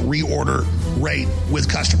 80% reorder rate with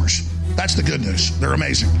customers. That's the good news. They're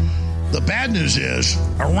amazing. The bad news is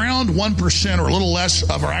around 1% or a little less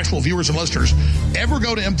of our actual viewers and listeners ever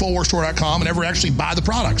go to InfoWarsStore.com and ever actually buy the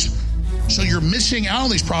products. So you're missing out on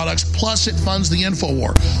these products, plus it funds the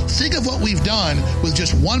InfoWar. Think of what we've done with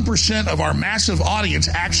just 1% of our massive audience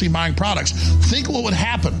actually buying products. Think what would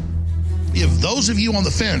happen if those of you on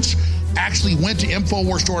the fence actually went to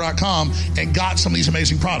InfoWarsStore.com and got some of these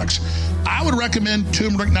amazing products. I would recommend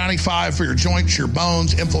Turmeric 95 for your joints, your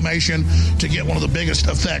bones, inflammation, to get one of the biggest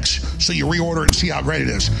effects so you reorder and see how great it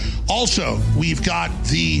is. Also, we've got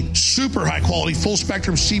the super high quality full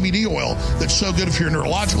spectrum CBD oil that's so good for your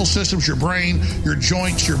neurological systems, your brain, your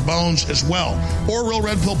joints, your bones as well. Or Real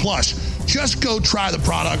Red Pill Plus. Just go try the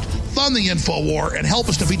product, fund the InfoWar, and help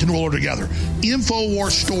us defeat the New World Order together.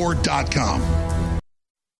 InfoWarsStore.com.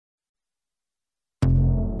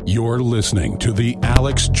 You're listening to The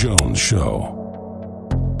Alex Jones Show.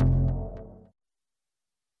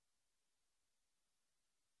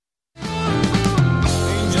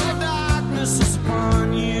 Angel darkness is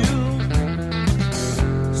upon you.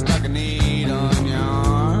 Stuck a need on your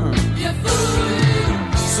arm. You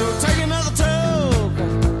fool! So take another toke.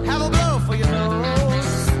 Have a blow for your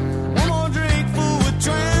nose. One more drink, fool, would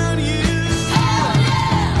drown you. Oh,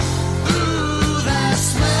 yeah! Ooh, that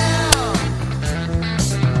smell.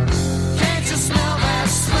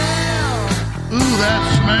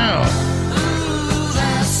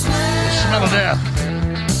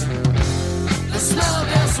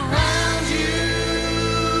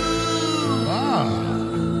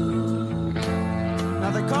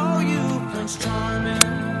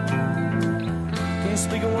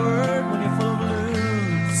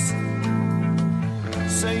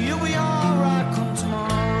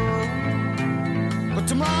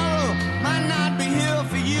 tomorrow might not be here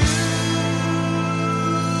for you.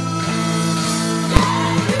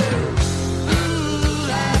 Ooh,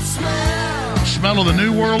 that smell. Smell of the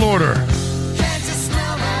New World Order. Can't you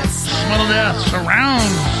smell that smell? Smell of death surrounds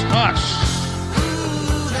us.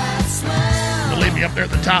 Ooh, that smell. Believe me, up there at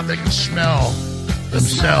the top, they can smell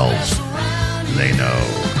themselves. They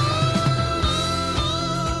know.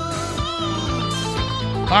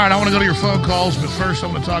 All right, I want to go to your phone calls, but first I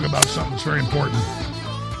want to talk about something that's very important.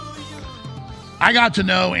 I got to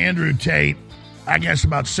know Andrew Tate, I guess,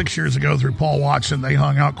 about 6 years ago through Paul Watson. They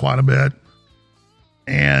hung out quite a bit.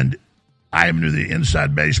 And I even knew the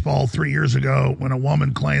inside baseball 3 years ago when a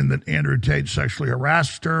woman claimed that Andrew Tate sexually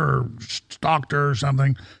harassed her or stalked her or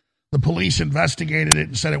something. The police investigated it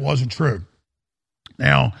and said it wasn't true.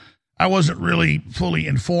 Now, I wasn't really fully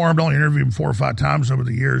informed. I only interviewed him 4 or 5 times over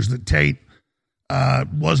the years that Tate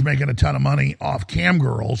was making a ton of money off cam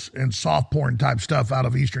girls and soft porn type stuff out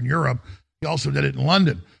of Eastern Europe. He also did it in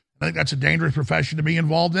London. I think that's a dangerous profession to be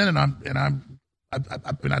involved in, and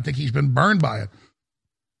I think he's been burned by it.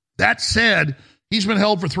 That said, he's been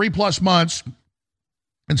held for 3+ months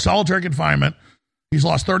in solitary confinement. He's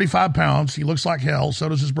lost 35 pounds. He looks like hell. So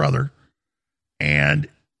does his brother. And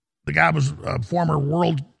the guy was a former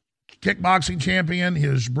world kickboxing champion.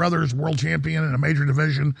 His brother's world champion in a major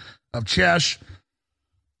division of chess.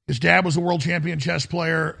 His dad was a world champion chess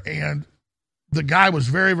player, and the guy was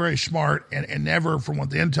very, very smart and never, from what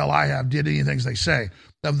the intel I have, did any things they say.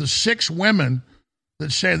 Of the 6 women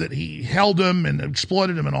that say that he held them and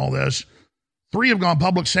exploited them and all this, 3 have gone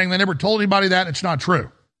public saying they never told anybody that, and it's not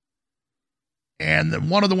true. And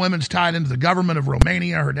one of the women's tied into the government of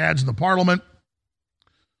Romania. Her dad's in the parliament.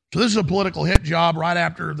 So this is a political hit job right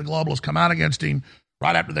after the globalists come out against him,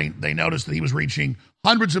 right after they noticed that he was reaching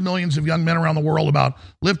hundreds of millions of young men around the world about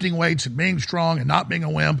lifting weights and being strong and not being a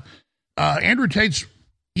wimp. Andrew Tate's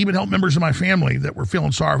even helped members of my family that were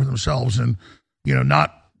feeling sorry for themselves and,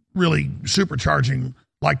 not really supercharging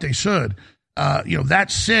like they should. That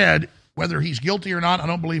said, whether he's guilty or not, I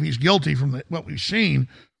don't believe he's guilty from what we've seen.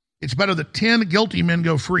 It's better that 10 guilty men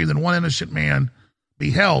go free than 1 innocent man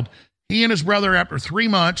be held. He and his brother, after 3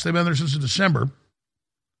 months, they've been there since December,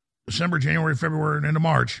 January, February, and into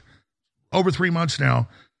March, over 3 months now,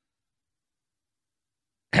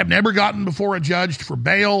 have never gotten before a judge for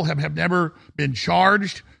bail, have never been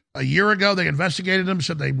charged. A year ago, they investigated them,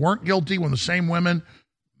 said they weren't guilty when the same women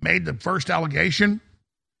made the first allegation.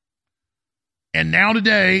 And now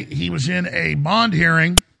today, he was in a bond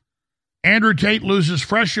hearing. Andrew Tate loses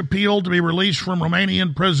fresh appeal to be released from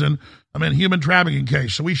Romanian prison. Human trafficking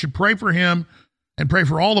case. So we should pray for him and pray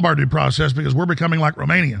for all of our due process because we're becoming like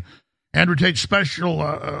Romania. Andrew Tate's special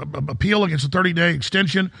appeal against a 30-day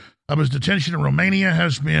extension of his detention in Romania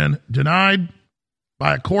has been denied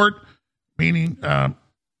by a court, meaning, and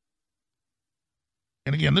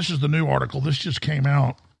again, this is the new article. This just came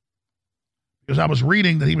out because I was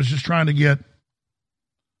reading that he was just trying to get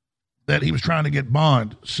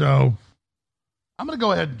bond. So I'm going to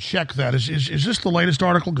go ahead and check that. Is this the latest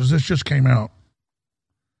article? Because this just came out.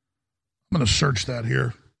 I'm going to search that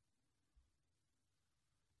here.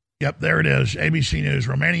 Yep, there it is. ABC News.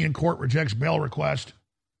 Romanian court rejects bail request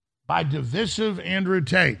by divisive Andrew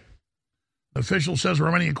Tate. The official says the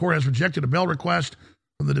Romanian court has rejected a bail request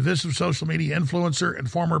from the divisive social media influencer and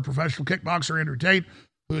former professional kickboxer Andrew Tate,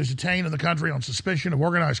 who is detained in the country on suspicion of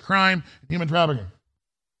organized crime and human trafficking.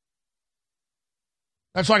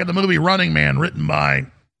 That's like the movie Running Man, written by,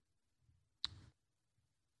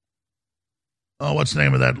 what's the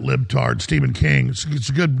name of that libtard? Stephen King. It's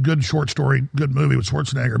a good short story, good movie with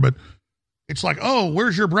Schwarzenegger, but it's like,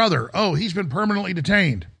 where's your brother? He's been permanently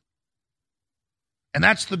detained. And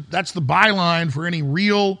that's the byline for any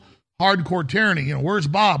real hardcore tyranny. Where's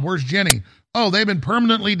Bob? Where's Jenny? They've been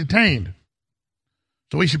permanently detained.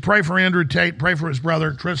 So we should pray for Andrew Tate, pray for his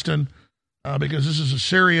brother, Tristan, because this is a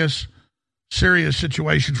serious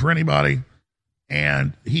situation for anybody.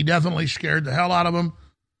 And he definitely scared the hell out of him.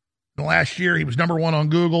 In the last year, he was #1 on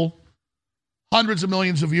Google. Hundreds of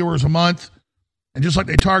millions of viewers a month. And just like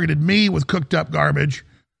they targeted me with cooked up garbage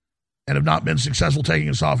and have not been successful taking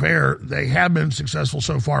us off air, they have been successful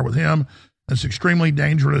so far with him. It's extremely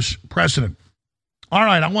dangerous precedent. All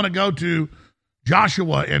right, I want to go to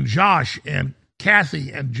Joshua and Josh and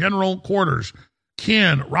Kathy and General Quarters,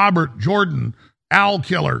 Ken, Robert, Jordan, Owl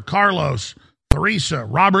Killer, Carlos, Theresa,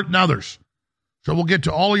 Robert, and others. So we'll get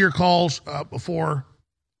to all of your calls before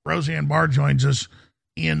Roseanne Barr joins us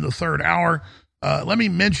in the third hour. Let me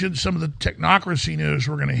mention some of the technocracy news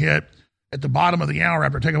we're going to hit at the bottom of the hour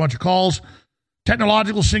after I take a bunch of calls.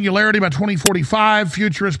 Technological singularity by 2045.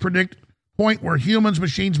 Futurists predict point where humans,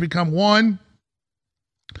 machines become one.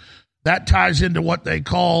 That ties into what they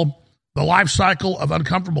call the life cycle of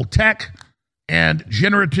uncomfortable tech and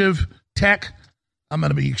generative tech. I'm going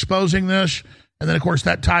to be exposing this. And then, of course,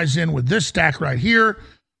 that ties in with this stack right here.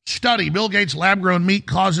 Study, Bill Gates' lab-grown meat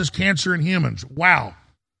causes cancer in humans. Wow.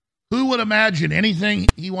 Who would imagine anything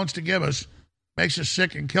he wants to give us makes us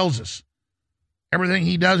sick and kills us? Everything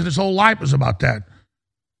he does in his whole life is about that.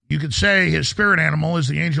 You could say his spirit animal is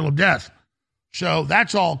the angel of death. So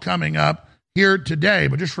that's all coming up here today.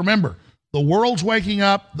 But just remember, the world's waking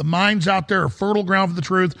up. The minds out there are fertile ground for the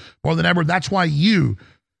truth more than ever. That's why you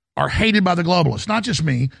are hated by the globalists. Not just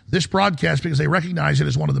me, this broadcast, because they recognize it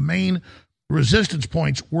as one of the main resistance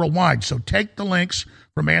points worldwide. So take the links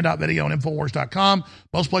from man.video and Infowars.com.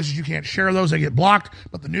 Most places you can't share those. They get blocked.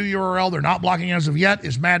 But the new URL they're not blocking as of yet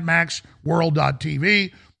is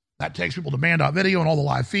madmaxworld.tv. That takes people to man.video and all the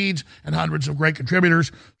live feeds and hundreds of great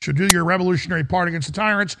contributors. So do your revolutionary part against the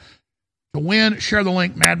tyrants. To win, share the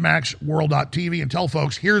link, madmaxworld.tv, and tell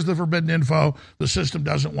folks, here's the forbidden info the system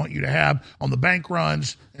doesn't want you to have on the bank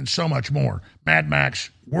runs and so much more.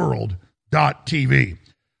 madmaxworld.tv.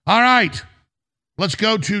 All right, let's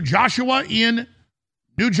go to Joshua in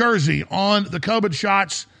New Jersey on the COVID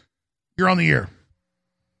shots. You're on the air.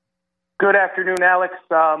 Good afternoon, Alex.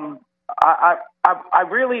 I'm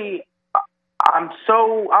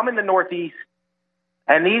in the Northeast,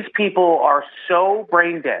 and these people are so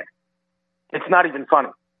brain dead. It's not even funny.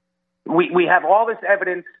 We have all this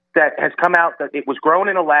evidence that has come out that it was grown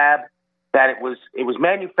in a lab, that it was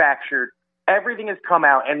manufactured. Everything has come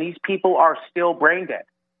out, and these people are still brain dead.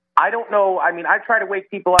 I don't know. I mean, I try to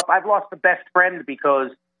wake people up. I've lost a best friend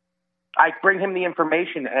because I bring him the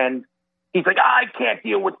information, and he's like, I can't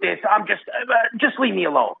deal with this. I'm just leave me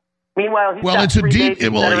alone. Meanwhile, it's a deep.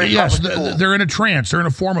 They're in a trance. They're in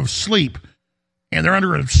a form of sleep, and they're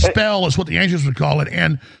under a spell, is what the angels would call it.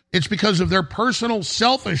 And it's because of their personal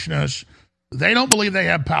selfishness. They don't believe they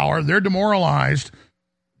have power. They're demoralized.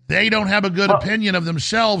 They don't have a good opinion of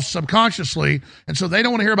themselves subconsciously, and so they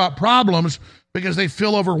don't want to hear about problems because they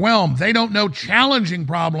feel overwhelmed. They don't know challenging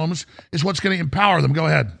problems is what's going to empower them. Go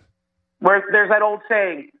ahead. There's that old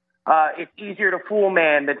saying, it's easier to fool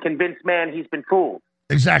man than convince man he's been fooled.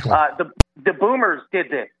 Exactly. The boomers did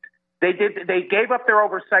this. They gave up their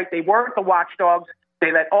oversight. They weren't the watchdogs.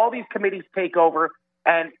 They let all these committees take over,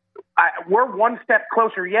 and we're one step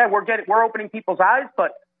closer. Yeah, we're opening people's eyes,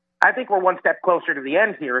 but I think we're one step closer to the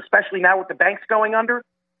end here, especially now with the banks going under.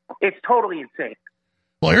 It's totally insane.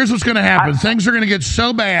 Well, here's what's going to happen. Things are going to get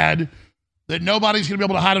so bad that nobody's going to be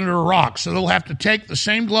able to hide under a rock. So they'll have to take the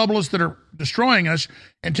same globalists that are destroying us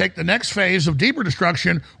and take the next phase of deeper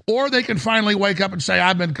destruction, or they can finally wake up and say,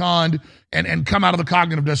 I've been conned, and come out of the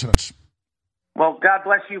cognitive dissonance. Well, God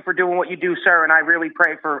bless you for doing what you do, sir, and I really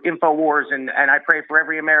pray for InfoWars, and I pray for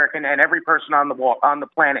every American and every person on the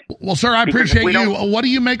planet. Well, sir, I appreciate you. What do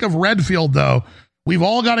you make of Redfield, though? We've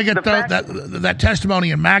all got to get that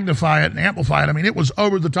testimony and magnify it and amplify it. I mean, it was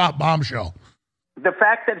over-the-top bombshell. The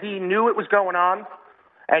fact that he knew it was going on,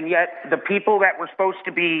 and yet the people that were supposed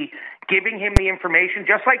to be giving him the information,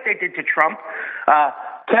 just like they did to Trump,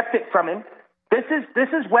 kept it from him. This is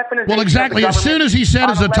weaponization. Well, exactly. As soon as he said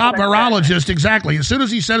as a top virologist, As soon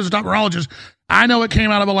as he said as a top virologist, I know it came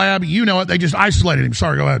out of a lab. You know it. They just isolated him.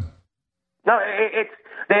 Sorry, go ahead. No,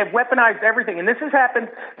 they have weaponized everything, and this happened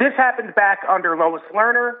back under Lois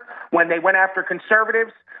Lerner when they went after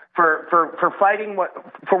conservatives for fighting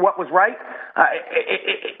for what was right.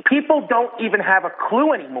 People don't even have a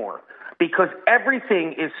clue anymore because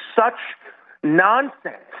everything is such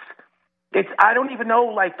nonsense. I don't even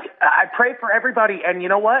know, I pray for everybody, and you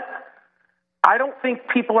know what? I don't think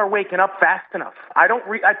people are waking up fast enough. I don't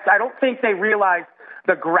think they realize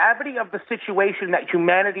the gravity of the situation that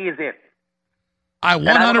humanity is in. I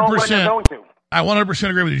 100%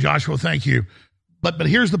 agree with you, Joshua. Thank you. But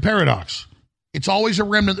here's the paradox. It's always a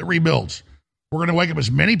remnant that rebuilds. We're going to wake up as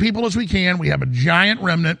many people as we can. We have a giant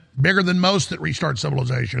remnant, bigger than most, that restart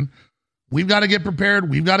civilization. We've got to get prepared.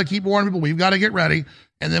 We've got to keep warning people. We've got to get ready.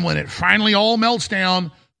 And then when it finally all melts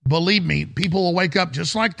down, believe me, people will wake up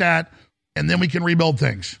just like that, and then we can rebuild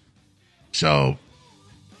things. So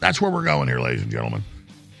that's where we're going here, ladies and gentlemen.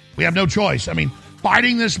 We have no choice. I mean,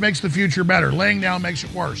 fighting this makes the future better. Laying down makes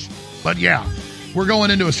it worse. But yeah, we're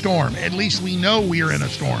going into a storm. At least we know we are in a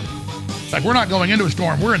storm. Like, we're not going into a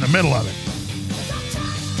storm. We're in the middle of it.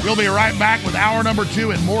 We'll be right back with hour number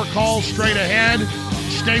 2 and more calls straight ahead.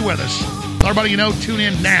 Stay with us. Everybody, tune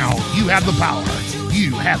in now. You have the power.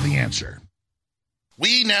 You have the answer.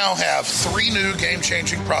 We now have 3 new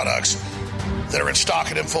game-changing products that are in stock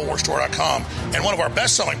at InfoWarsStore.com. And one of our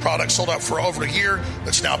best-selling products sold out for over a year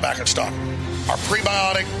that's now back in stock. Our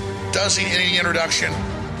prebiotic doesn't need any introduction.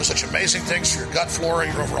 does such amazing things for your gut flora,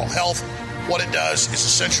 your overall health. What it does is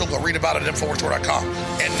essential. Go read about it at InfoWarsStore.com.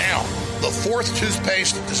 And now, the fourth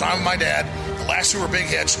toothpaste designed by my dad. The last two were big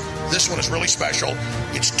hits. This one is really special.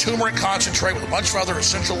 It's turmeric concentrate with a bunch of other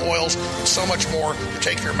essential oils and so much more to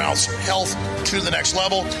take your mouth's health to the next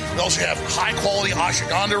level. We also have high-quality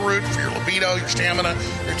ashwagandha root for your libido, your stamina,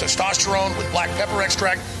 your testosterone with black pepper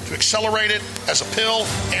extract to accelerate it as a pill.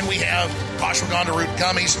 And we have ashwagandha root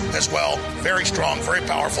gummies as well. Very strong, very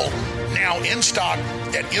powerful. Now in stock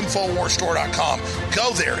at InfoWarsStore.com.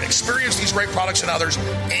 Go there and experience these great products and others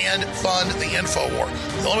and fund the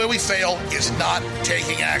InfoWar. The only way we fail is not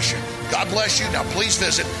taking action. God bless you. Now please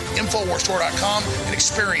visit InfoWarsStore.com and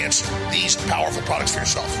experience these powerful products for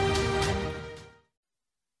yourself.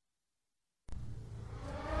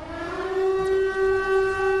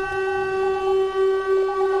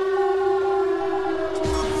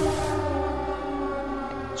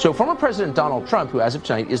 So former President Donald Trump, who as of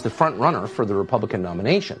tonight is the front runner for the Republican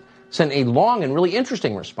nomination, sent a long and really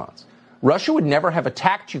interesting response. Russia would never have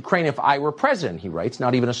attacked Ukraine if I were president, he writes,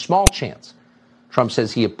 not even a small chance. Trump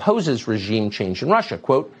says he opposes regime change in Russia.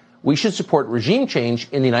 Quote, we should support regime change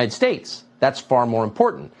in the United States. That's far more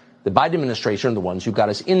important. The Biden administration are the ones who got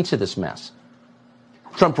us into this mess.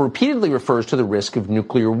 Trump repeatedly refers to the risk of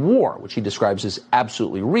nuclear war, which he describes as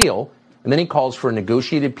absolutely real, and then he calls for a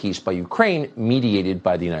negotiated peace by Ukraine mediated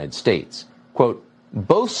by the United States. Quote,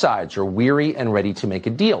 both sides are weary and ready to make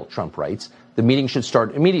a deal, Trump writes. The meeting should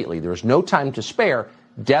start immediately. There is no time to spare.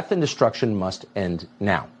 Death and destruction must end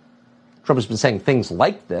now. Trump has been saying things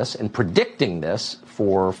like this and predicting this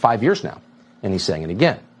for 5 years now, and he's saying it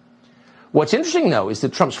again. What's interesting, though, is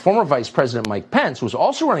that Trump's former Vice President Mike Pence, who was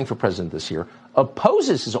also running for president this year,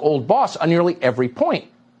 opposes his old boss on nearly every point.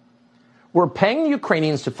 We're paying the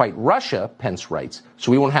Ukrainians to fight Russia, Pence writes,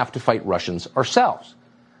 so we won't have to fight Russians ourselves.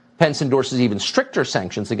 Pence endorses even stricter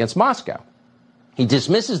sanctions against Moscow. He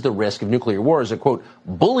dismisses the risk of nuclear war as a, quote,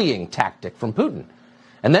 bullying tactic from Putin.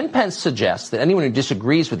 And then Pence suggests that anyone who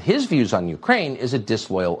disagrees with his views on Ukraine is a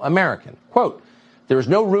disloyal American. Quote, there is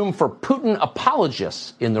no room for Putin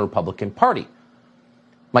apologists in the Republican Party.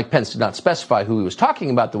 Mike Pence did not specify who he was talking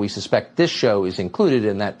about, though we suspect this show is included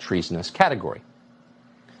in that treasonous category.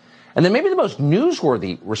 And then maybe the most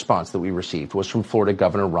newsworthy response that we received was from Florida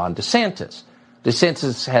Governor Ron DeSantis.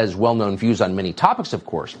 DeSantis has well-known views on many topics, of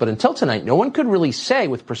course, but until tonight, no one could really say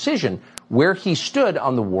with precision where he stood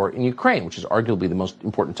on the war in Ukraine, which is arguably the most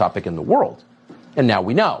important topic in the world. And now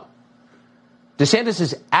we know. DeSantis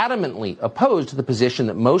is adamantly opposed to the position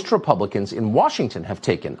that most Republicans in Washington have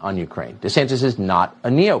taken on Ukraine. DeSantis is not a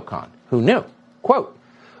neocon. Who knew? Quote,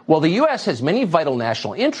 while the U.S. has many vital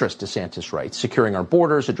national interests, DeSantis writes, securing our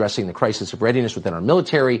borders, addressing the crisis of readiness within our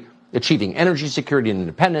military, achieving energy security and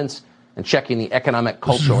independence, and checking the economic,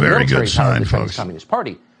 cultural, and military power of the Chinese Communist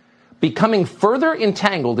Party, becoming further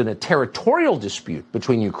entangled in a territorial dispute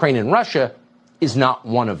between Ukraine and Russia is not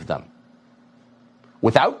one of them.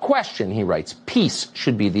 Without question, he writes, peace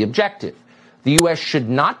should be the objective. The U.S. should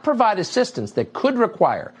not provide assistance that could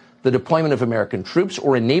require the deployment of American troops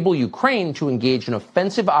or enable Ukraine to engage in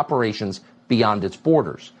offensive operations beyond its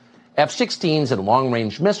borders. F-16s and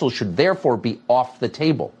long-range missiles should therefore be off the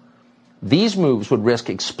table. These moves would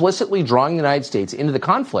risk explicitly drawing the United States into the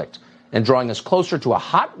conflict and drawing us closer to a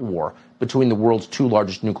hot war between the world's two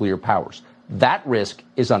largest nuclear powers. That risk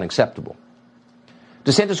is unacceptable.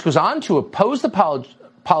 DeSantis goes on to oppose the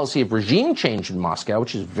policy of regime change in Moscow,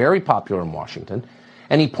 which is very popular in Washington,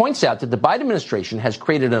 and he points out that the Biden administration has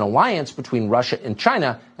created an alliance between Russia and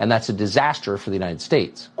China, and that's a disaster for the United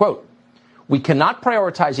States. Quote, we cannot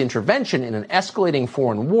prioritize intervention in an escalating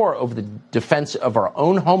foreign war over the defense of our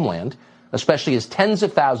own homeland, especially as tens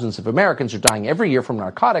of thousands of Americans are dying every year from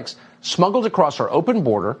narcotics smuggled across our open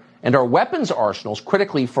border, and our weapons arsenals,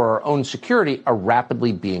 critically for our own security, are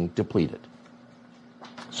rapidly being depleted.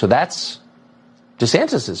 So that's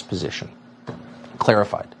DeSantis' position,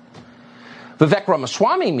 clarified. Vivek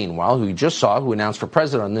Ramaswamy, meanwhile, who you just saw, who announced for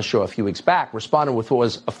president on this show a few weeks back, responded with what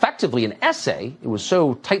was effectively an essay. It was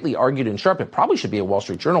so tightly argued and sharp, it probably should be a Wall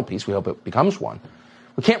Street Journal piece. We hope it becomes one.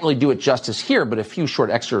 We can't really do it justice here, but a few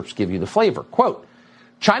short excerpts give you the flavor. Quote,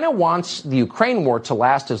 China wants the Ukraine war to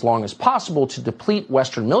last as long as possible to deplete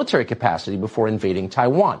Western military capacity before invading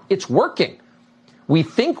Taiwan. It's working. We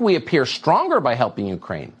think we appear stronger by helping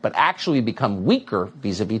Ukraine, but actually become weaker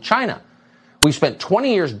vis-a-vis China. We've spent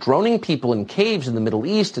 20 years droning people in caves in the Middle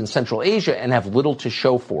East and Central Asia and have little to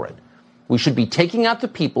show for it. We should be taking out the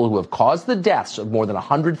people who have caused the deaths of more than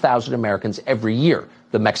 100,000 Americans every year,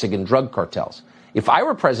 the Mexican drug cartels. If I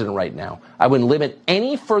were president right now, I would limit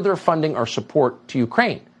any further funding or support to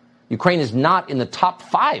Ukraine. Ukraine is not in the top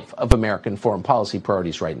 5 of American foreign policy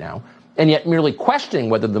priorities right now. And yet merely questioning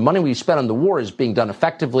whether the money we spent on the war is being done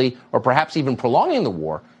effectively or perhaps even prolonging the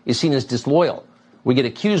war is seen as disloyal. We get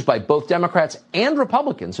accused by both Democrats and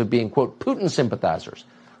Republicans of being, quote, Putin sympathizers.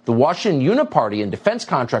 The Washington Uniparty and defense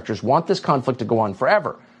contractors want this conflict to go on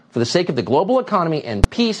forever. For the sake of the global economy and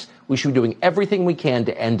peace, we should be doing everything we can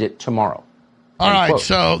to end it tomorrow. All right,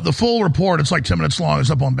 so the full report, it's like 10 minutes long. It's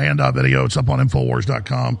up on Band.video. It's up on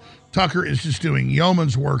Infowars.com. Tucker is just doing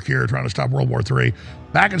yeoman's work here trying to stop World War III.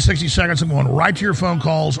 Back in 60 seconds, I'm going right to your phone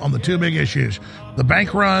calls on the two big issues, the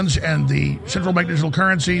bank runs and the central bank digital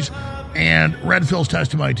currencies and Redfield's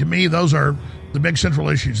testimony. To me, those are the big central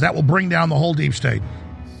issues. That will bring down the whole deep state.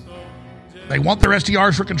 They want their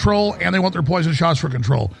SDRs for control, and they want their poison shots for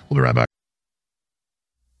control. We'll be right back.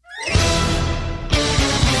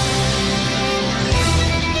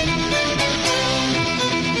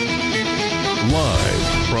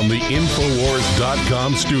 Live from the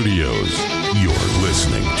Infowars.com studios, you're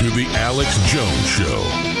listening to The Alex Jones Show.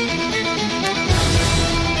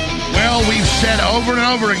 Well, we've said over and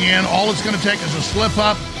over again, all it's going to take is a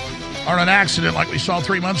slip-up or an accident like we saw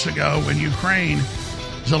 3 months ago when Ukraine,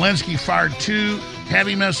 Zelensky fired 2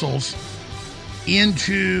 heavy missiles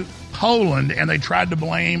into Poland, and they tried to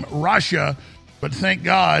blame Russia. But thank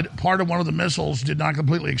God, part of one of the missiles did not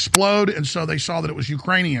completely explode, and so they saw that it was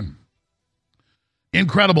Ukrainian.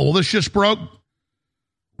 Incredible. Well, this just broke.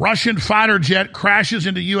 Russian fighter jet crashes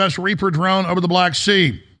into U.S. Reaper drone over the Black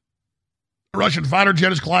Sea. A Russian fighter jet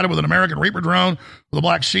has collided with an American Reaper drone over the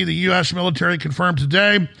Black Sea. The U.S. military confirmed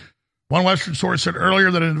today. One Western source said earlier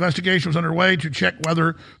that an investigation was underway to check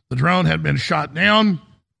whether the drone had been shot down in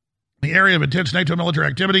the area of intense NATO military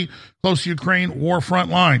activity close to Ukraine war front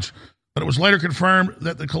lines. But it was later confirmed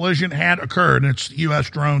that the collision had occurred, and it's U.S.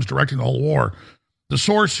 drones directing the whole war. The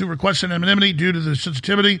source, who requested anonymity due to the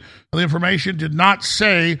sensitivity of the information, did not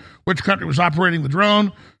say which country was operating the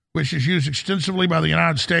drone, which is used extensively by the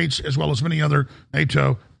United States as well as many other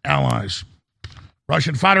NATO allies.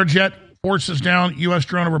 Russian fighter jet forces down U.S.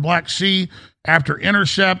 drone over Black Sea after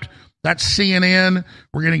intercept. That's CNN.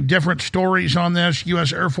 We're getting different stories on this.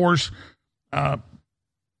 U.S. Air Force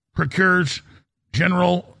procures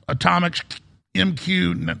General Atomics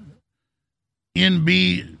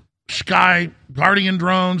MQ-9B Sky Guardian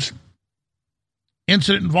drones.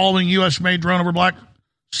 Incident involving U.S.-made drone over Black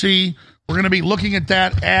Sea. We're going to be looking at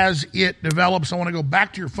that as it develops. I want to go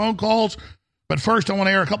back to your phone calls, but first I want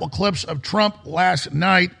to air a couple clips of Trump last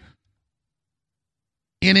night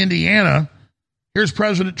in Indiana. Here's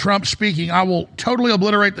President Trump speaking. I will totally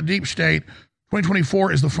obliterate the deep state.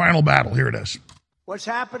 2024 is the final battle. Here it is. What's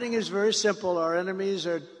happening is very simple. Our enemies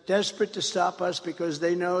are desperate to stop us because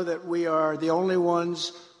they know that we are the only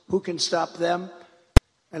ones who can stop them.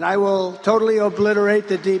 And I will totally obliterate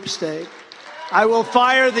the deep state. I will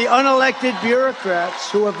fire the unelected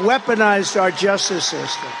bureaucrats who have weaponized our justice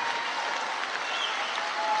system.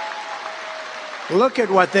 Look at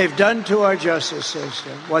what they've done to our justice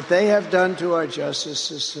system, what they have done to our justice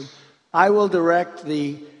system. I will direct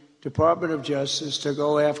the Department of Justice to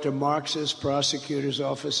go after Marxist prosecutors'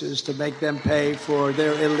 offices to make them pay for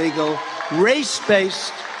their illegal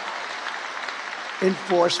race-based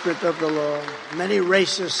enforcement of the law. Many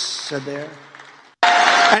racists are there.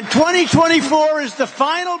 And 2024 is the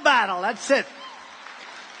final battle. That's it.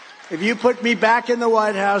 If you put me back in the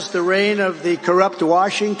White House, the reign of the corrupt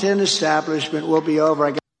Washington establishment will be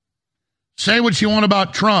over. Say what you want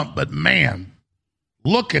about Trump, but man,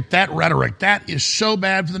 look at that rhetoric. That is so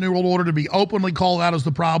bad for the New World Order to be openly called out as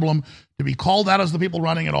the problem, to be called out as the people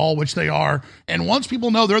running it all, which they are. And once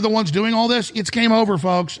people know they're the ones doing all this, it's game over,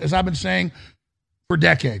 folks, as I've been saying for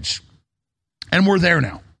decades. And we're there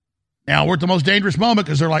now. Now, we're at the most dangerous moment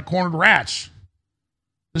because they're like cornered rats.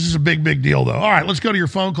 This is a big, big deal, though. All right, let's go to your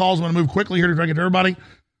phone calls. I'm going to move quickly here to try to get to everybody. We're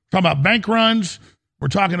talking about bank runs. We're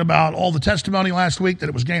talking about all the testimony last week that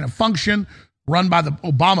it was gain of function, run by the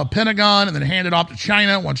Obama Pentagon and then handed off to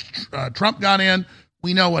China once Trump got in.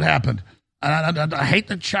 We know what happened. And I hate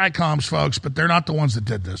the Chi-Coms, folks, but they're not the ones that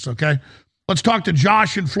did this, okay? Let's talk to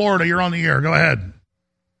Josh in Florida. You're on the air. Go ahead.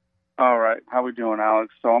 All right. How we doing,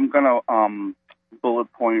 Alex? So I'm going to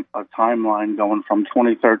bullet point a timeline going from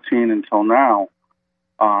 2013 until now.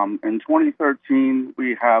 In 2013,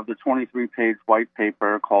 we have the 23-page white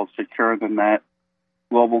paper called Secure the Net,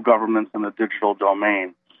 Global Governments in the Digital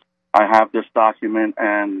Domain. I have this document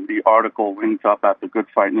and the article linked up at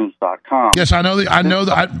thegoodfightnews.com. Yes, I know.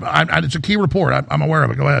 It's a key report. I'm aware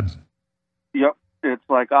of it. Go ahead. Yep. It's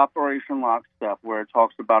like Operation Lockstep, where it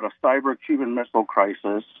talks about a cyber Cuban Missile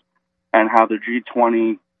Crisis and how the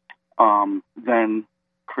G20 then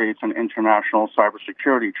creates an international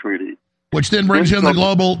cybersecurity treaty. Which then brings in the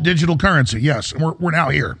global digital currency. Yes, and we're now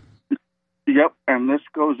here. Yep, and this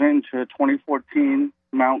goes into 2014.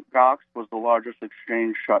 Mt. Gox was the largest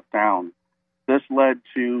exchange shut down. This led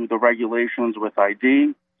to the regulations with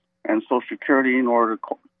ID and Social Security in order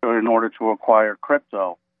to acquire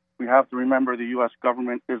crypto. We have to remember the U.S.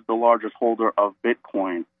 government is the largest holder of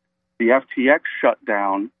Bitcoin. The FTX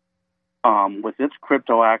shutdown with its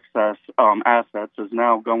crypto assets is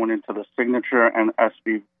now going into the Signature and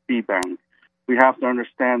SVB Bank. We have to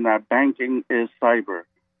understand that banking is cyber.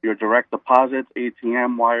 Your direct deposits,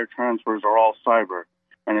 ATM, wire transfers are all cyber.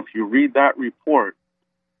 And if you read that report,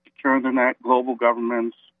 Secure the Net, Global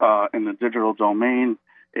Governments in the Digital Domain,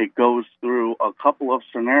 it goes through a couple of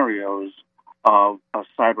scenarios of a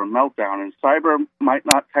cyber meltdown. And cyber might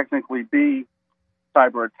not technically be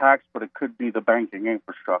cyber attacks, but it could be the banking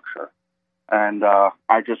infrastructure. And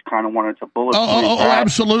I just kind of wanted to bullet point that.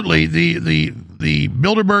 Absolutely. The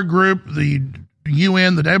Bilderberg Group, the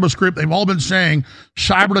UN, the Davos Group, they've all been saying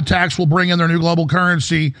cyber attacks will bring in their new global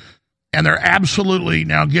currency, and they're absolutely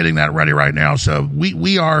now getting that ready right now. So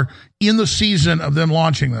we are in the season of them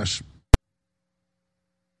launching this.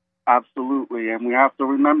 Absolutely. And we have to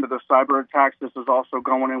remember the cyber attacks. This is also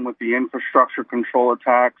going in with the infrastructure control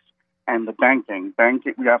attacks and the banking.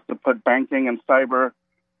 We have to put banking and cyber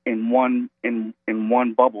in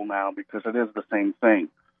one bubble now because it is the same thing.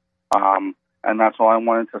 And that's all I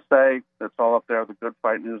wanted to say. It's all up there at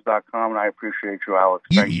thegoodfightnews.com, and I appreciate you, Alex.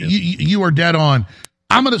 Thank you. You are dead on.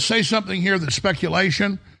 I'm going to say something here that's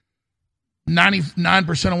speculation.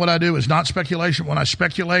 99% of what I do is not speculation. When I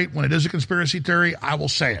speculate, when it is a conspiracy theory, I will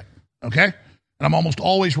say it, okay? And I'm almost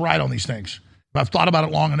always right on these things. If I've thought about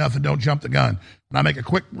it long enough and don't jump the gun. When I make a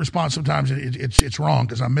quick response, sometimes it's wrong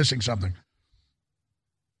because I'm missing something.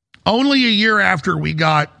 Only a year after we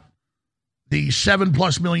got the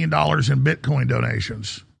 $7+ million in Bitcoin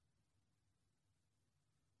donations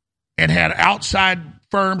and had outside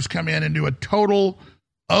firms come in and do a total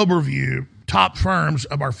overview, top firms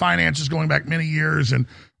of our finances going back many years and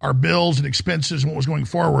our bills and expenses and what was going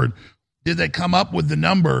forward, did they come up with the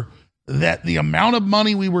number that the amount of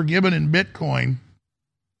money we were given in Bitcoin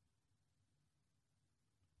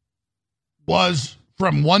was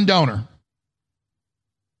from one donor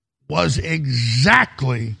was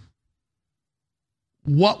exactly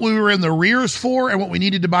what we were in the rears for and what we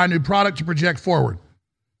needed to buy a new product to project forward.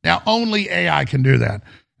 Now, only AI can do that.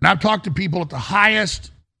 And I've talked to people at the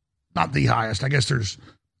highest, not the highest, I guess there's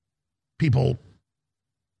people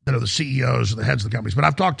that are the CEOs or the heads of the companies, but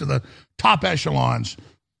I've talked to the top echelons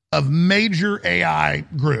of major AI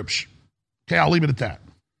groups. Okay, I'll leave it at that.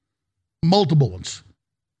 Multiple ones.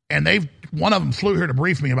 And one of them flew here to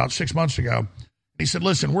brief me about 6 months ago. He said,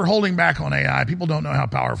 listen, we're holding back on AI. People don't know how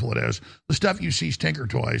powerful it is. The stuff you see is Tinker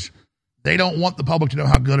Toys. They don't want the public to know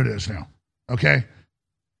how good it is now, okay?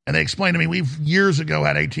 And they explained to me, we've years ago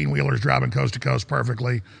had 18-wheelers driving coast to coast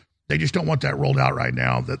perfectly. They just don't want that rolled out right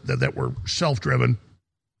now, that we're self-driven.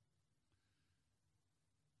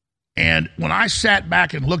 And when I sat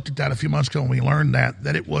back and looked at that a few months ago and we learned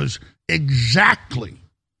that it was exactly,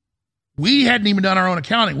 we hadn't even done our own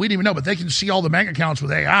accounting. We didn't even know, but they can see all the bank accounts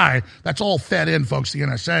with AI. That's all fed in, folks, the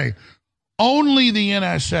NSA. Only the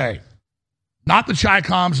NSA, not the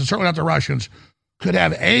Chi-Coms and certainly not the Russians, could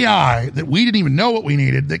have AI that we didn't even know what we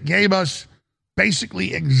needed that gave us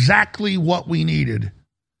basically exactly what we needed.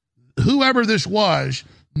 Whoever this was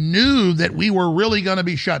knew that we were really going to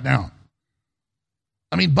be shut down.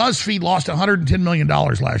 I mean, BuzzFeed lost $110 million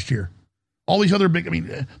last year. All these other big,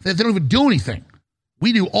 they don't even do anything.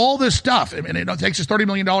 We do all this stuff, and it takes us $30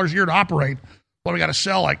 million a year to operate. Well, we got to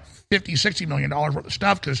sell like $50, $60 million worth of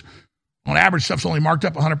stuff because on average, stuff's only marked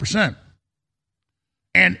up 100%.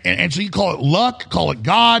 And so you call it luck, call it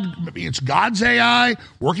God. Maybe it's God's AI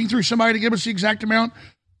working through somebody to give us the exact amount.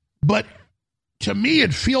 But to me,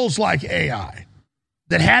 it feels like AI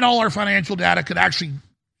that had all our financial data, could actually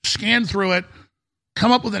scan through it,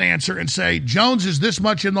 come up with an answer and say, Jones is this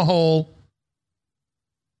much in the hole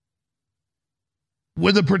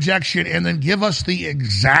with a projection, and then give us the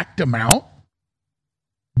exact amount,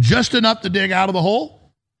 just enough to dig out of the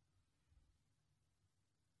hole.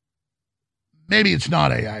 Maybe it's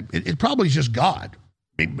not AI. It probably is just God,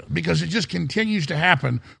 because it just continues to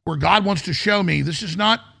happen where God wants to show me this is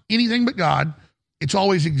not anything but God. It's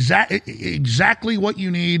always exactly what you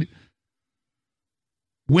need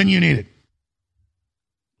when you need it.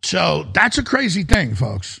 So that's a crazy thing,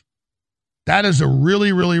 folks. That is a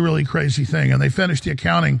really, really, really crazy thing. And they finished the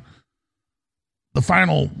accounting, the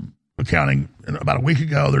final accounting, about a week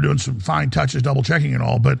ago. They're doing some fine touches, double checking and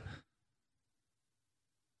all. But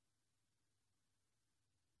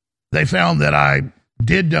they found that I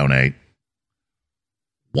did donate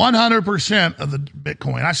 100% of the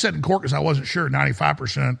Bitcoin. I said in court because I wasn't sure,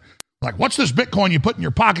 95%. Like, what's this Bitcoin you put in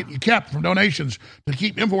your pocket you kept from donations to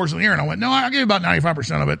keep InfoWars in the air? And I went, no, I gave about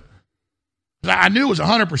 95% of it. I knew it was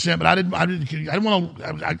 100%, but I didn't want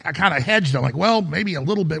to, I kind of hedged. I'm like, well, maybe a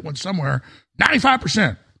little bit went somewhere.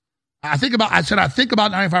 95%. I think about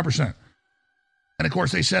 95%. And of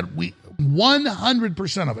course they said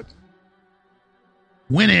 100% of it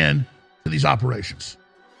went in to these operations.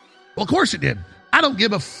 Well, of course it did. I don't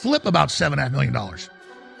give a flip about $7.5 million.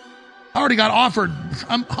 I already got offered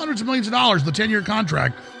hundreds of millions of dollars, the 10-year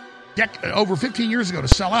contract, over 15 years ago to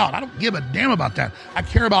sell out. I don't give a damn about that. I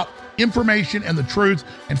care about information and the truth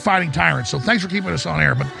and fighting tyrants. So thanks for keeping us on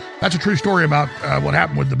air. But that's a true story about what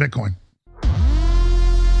happened with the Bitcoin.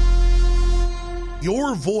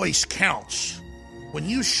 Your voice counts. When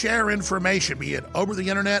you share information, be it over the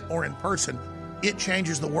internet or in person, it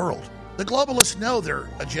changes the world. The globalists know their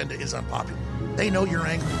agenda is unpopular. They know you're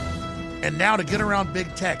angry. And now to get around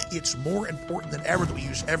big tech, it's more important than ever that we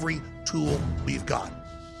use every tool we've got.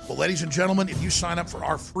 Well, ladies and gentlemen, if you sign up for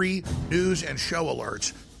our free news and show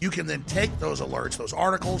alerts, you can then take those alerts, those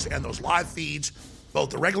articles, and those live feeds, both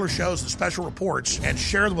the regular shows and special reports, and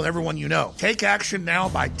share them with everyone you know. Take action now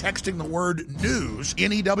by texting the word NEWS,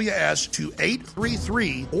 N-E-W-S, to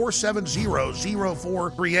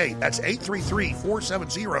 833-470-0438. That's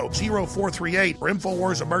 833-470-0438 for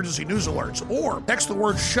InfoWars emergency news alerts. Or text the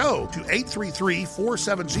word SHOW to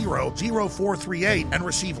 833-470-0438 and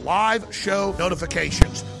receive live show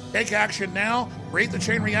notifications. Take action now, create the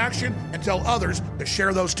chain reaction, and tell others to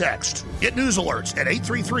share those texts. Get news alerts at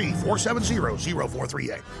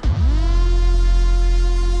 833-470-0438.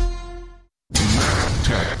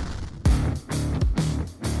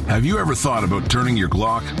 Have you ever thought about turning your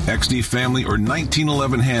Glock, XD Family, or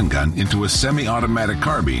 1911 handgun into a semi-automatic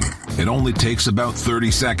carbine? It only takes about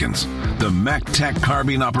 30 seconds. The MacTech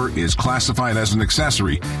Carbine Upper is classified as an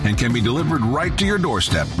accessory and can be delivered right to your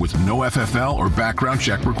doorstep with no FFL or background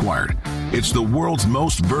check required. It's the world's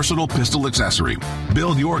most versatile pistol accessory.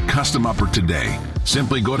 Build your custom upper today.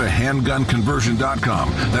 Simply go to handgunconversion.com.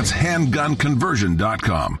 That's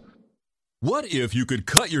handgunconversion.com. What if you could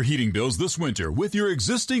cut your heating bills this winter with your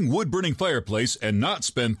existing wood-burning fireplace and not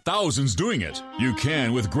spend thousands doing it? You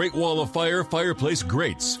can with Great Wall of Fire fireplace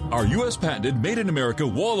grates. Our U.S.-patented made-in-America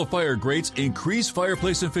Wall of Fire grates increase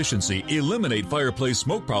fireplace efficiency, eliminate fireplace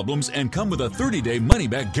smoke problems, and come with a 30-day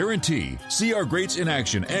money-back guarantee. See our grates in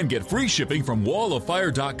action and get free shipping from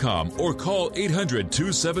walloffire.com or call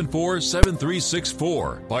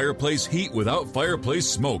 800-274-7364. Fireplace heat without fireplace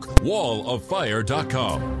smoke.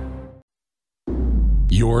 walloffire.com.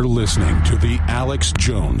 You're listening to The Alex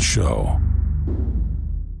Jones Show.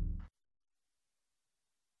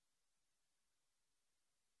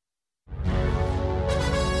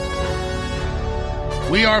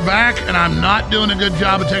 We are back, and I'm not doing a good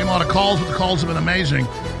job of taking a lot of calls, but the calls have been amazing.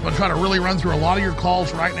 I'm going to try to really run through a lot of your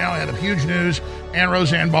calls right now ahead of Huge News and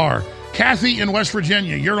Roseanne Barr. Kathy in West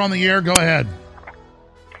Virginia, you're on the air. Go ahead.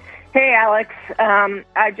 Hey, Alex.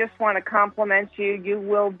 I just want to compliment you. You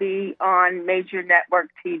will be on major network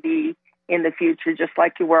TV in the future, just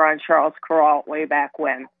like you were on Charles Kuralt way back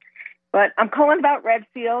when. But I'm calling about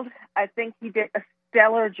Redfield. I think he did a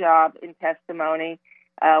stellar job in testimony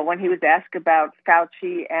when he was asked about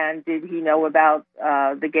Fauci and did he know about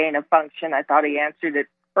the gain of function. I thought he answered it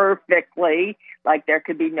perfectly, like there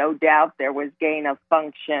could be no doubt there was gain of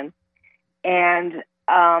function. And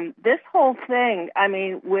this whole thing, I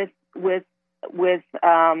mean, with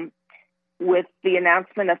the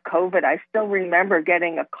announcement of COVID, I still remember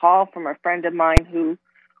getting a call from a friend of mine who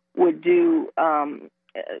would do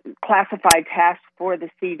classified tasks for the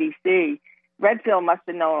CDC. Redfield must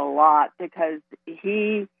have known a lot because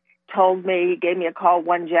he told me, he gave me a call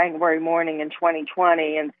one January morning in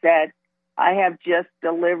 2020 and said, I have just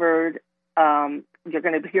delivered, you're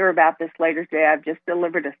going to hear about this later today, I've just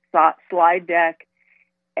delivered a slide deck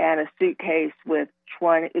and a suitcase with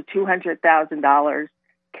 $200,000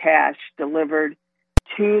 cash delivered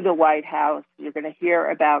to the White House. You're going to hear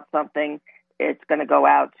about something. It's going to go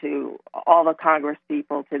out to all the Congress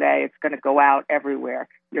people today. It's going to go out everywhere.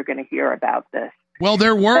 You're going to hear about this. Well,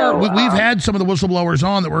 there were. We've had some of the whistleblowers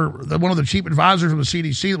on that were one of the chief advisors of the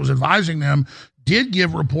CDC that was advising them did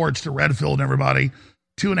give reports to Redfield and everybody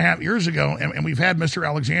 2.5 years ago. And we've had Mr.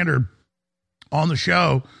 Alexander on the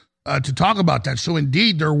show to talk about that. So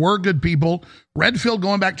indeed, there were good people. Redfield,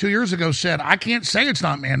 going back 2 years ago, said, I can't say it's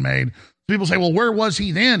not man-made. People say, well, where was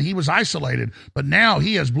he then? He was isolated. But now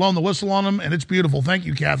he has blown the whistle on him, and it's beautiful. Thank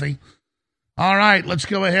you, Kathy. All right, let's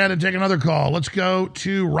go ahead and take another call. Let's go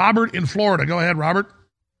to Robert in Florida. Go ahead, Robert.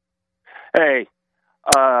 Hey,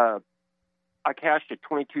 I cashed a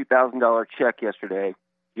 $22,000 check yesterday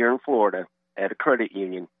here in Florida at a credit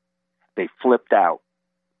union. They flipped out.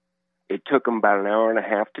 It took them about an hour and a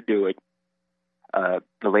half to do it.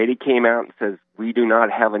 The lady came out and says, we do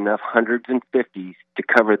not have enough hundreds and fifties to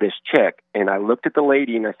cover this check. And I looked at the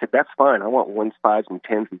lady and I said, that's fine. I want ones, fives, and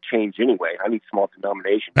tens and change anyway. I need small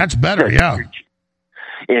denomination. That's better, yeah.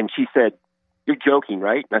 And she said, you're joking,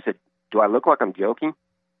 right? And I said, do I look like I'm joking?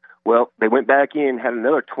 Well, they went back in, had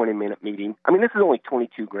another 20-minute meeting. I mean, this is only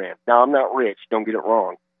 $22,000. Now, I'm not rich. Don't get it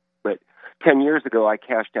wrong. But 10 years ago, I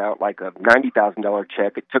cashed out like a $90,000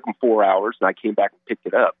 check. It took them 4 hours, and I came back and picked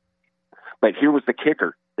it up. But here was the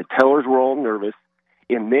kicker. The tellers were all nervous,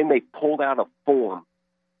 and then they pulled out a form,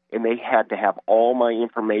 and they had to have all my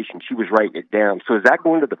information. She was writing it down. So is that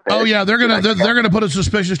going to the Fed? Oh, yeah, they're gonna put a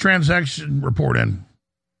suspicious transaction report in.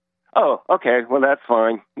 Oh, okay. Well, that's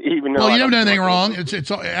fine. Even though well, you haven't done anything wrong. It's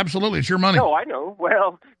absolutely, it's your money. No, I know.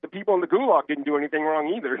 Well, the people in the gulag didn't do anything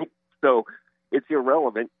wrong either, so it's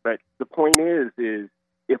irrelevant. But the point is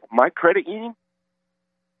if my credit union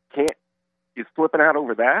is flipping out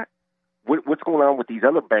over that, what's going on with these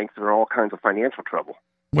other banks that are all kinds of financial trouble?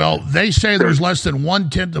 Well, they say there's less than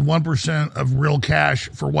 0.1% of real cash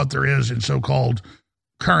for what there is in so-called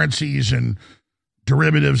currencies and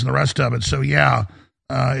derivatives and the rest of it. So, yeah,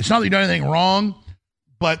 it's not that you've done anything wrong,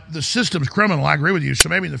 but the system's criminal. I agree with you. So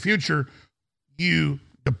maybe in the future, you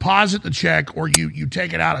deposit the check or you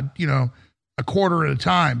take it out, a quarter at a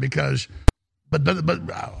time because, but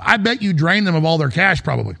I bet you drain them of all their cash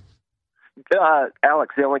probably.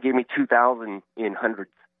 Alex, they only gave me 2,000 in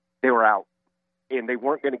hundreds. They were out, and they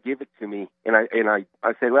weren't going to give it to me. And I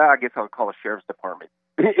said, well, I guess I'll call the sheriff's department.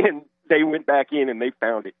 And they went back in and they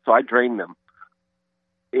found it, so I drained them.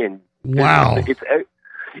 And wow,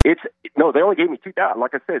 no, they only gave me 2,000.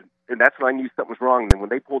 Like I said, and that's when I knew something was wrong. And then when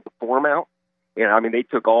they pulled the form out, and I mean, they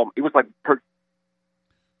took all. It was like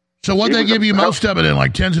So what they give you most of it in,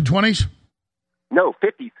 like 10s and 20s? No,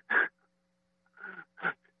 50s.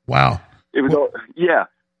 Wow. It was yeah.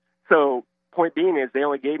 So point being is they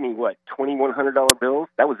only gave me what $2,100 bills.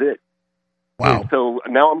 That was it. Wow. And so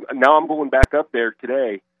now I'm going back up there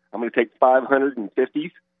today. I'm going to take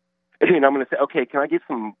 550s, and I'm going to say, okay, can I get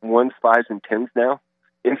some 1s, 5s, and 10s now,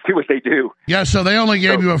 and see what they do? Yeah. So they only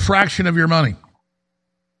gave you a fraction of your money.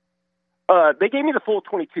 They gave me the full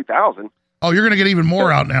 22,000. Oh, you're going to get even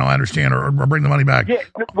more out now, I understand, or bring the money back. Yeah,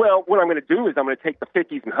 well, what I'm going to do is I'm going to take the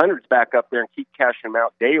 50s and 100s back up there and keep cashing them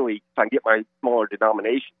out daily so I can get my smaller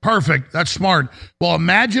denomination. Perfect. That's smart. Well,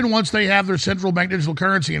 imagine once they have their central bank digital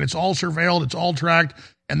currency and it's all surveilled, it's all tracked,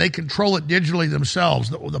 and they control it digitally themselves.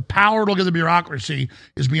 The power it'll give the bureaucracy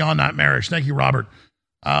is beyond nightmarish. Thank you, Robert.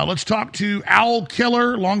 Let's talk to Owl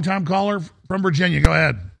Killer, longtime caller from Virginia. Go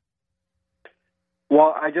ahead.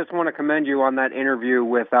 Well, I just want to commend you on that interview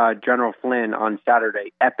with General Flynn on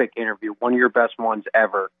Saturday. Epic interview, one of your best ones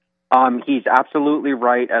ever. He's absolutely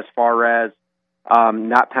right as far as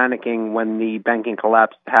not panicking when the banking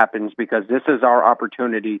collapse happens, because this is our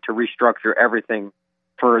opportunity to restructure everything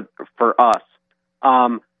for us.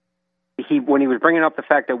 When he was bringing up the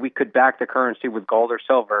fact that we could back the currency with gold or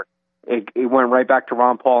silver, it went right back to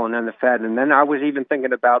Ron Paul and then the Fed. And then I was even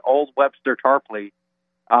thinking about old Webster Tarpley.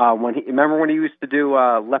 Remember when he used to do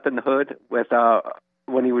Lep in the Hood with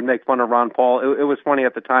when he would make fun of Ron Paul? It was funny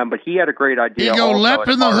at the time, but he had a great idea. You go Lep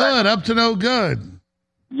in the Hood, up to no good.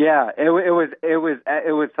 Yeah, it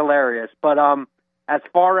was hilarious. But as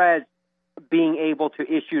far as being able to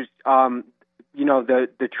issue,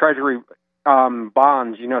 the Treasury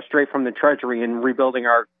bonds, straight from the Treasury and rebuilding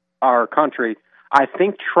our country, I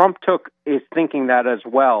think Trump is thinking that as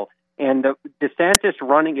well. And the DeSantis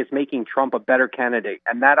running is making Trump a better candidate.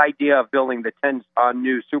 And that idea of building the 10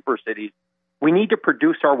 new super cities, we need to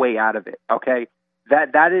produce our way out of it. Okay,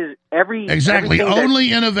 that is exactly.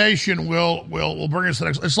 Only innovation will bring us to the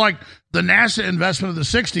next. It's like the NASA investment of the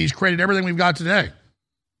 '60s created everything we've got today.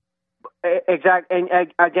 Exactly.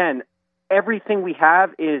 And again, everything we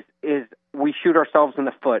have is we shoot ourselves in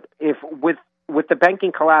the foot. If with the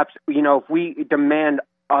banking collapse, if we demand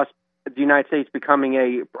the United States becoming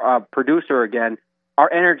a producer again,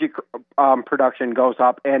 our energy production goes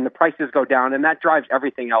up and the prices go down, and that drives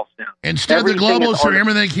everything else down. Instead, the globalists are doing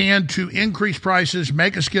everything they can to increase prices,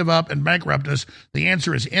 make us give up, and bankrupt us. The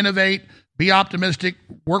answer is innovate, be optimistic,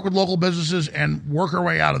 work with local businesses, and work our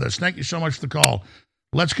way out of this. Thank you so much for the call.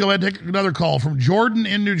 Let's go ahead and take another call from Jordan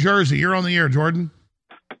in New Jersey. You're on the air, Jordan.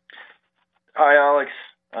 Hi, Alex.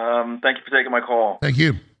 Thank you for taking my call. Thank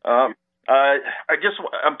you. I'm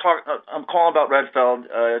calling about Redfeld.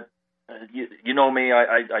 You know me.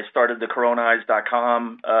 I started the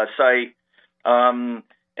Coronize.com site, and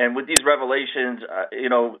And with these revelations,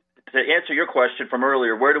 to answer your question from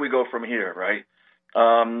earlier, where do we go from here, right?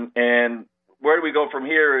 And where do we go from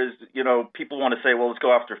here is, people want to say, well, let's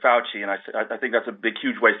go after Fauci. And I think that's a big,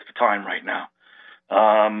 huge waste of time right now.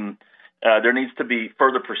 There needs to be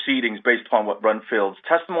further proceedings based upon what Renfield's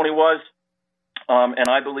testimony was. And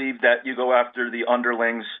I believe that you go after the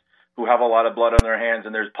underlings who have a lot of blood on their hands,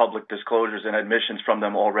 and there's public disclosures and admissions from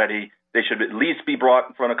them already. They should at least be brought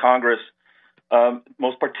in front of Congress,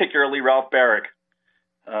 most particularly Ralph Barrick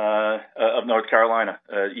of North Carolina,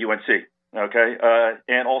 UNC. Okay,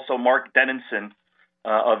 and also Mark Dennison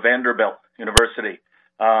of Vanderbilt University.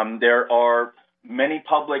 There are many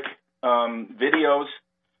public videos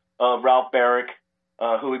of Ralph Barrick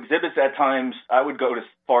who exhibits at times, I would go as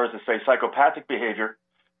far as to say, psychopathic behavior,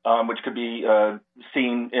 which could be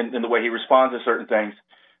seen in the way he responds to certain things.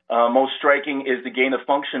 Most striking is the Gain of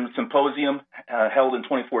Function Symposium held in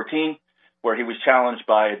 2014, where he was challenged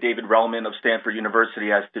by David Relman of Stanford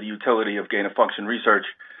University as to the utility of gain of function research.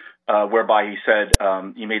 Whereby he said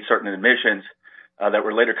he made certain admissions that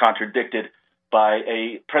were later contradicted by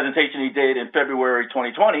a presentation he did in February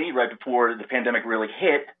 2020, right before the pandemic really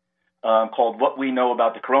hit, called What We Know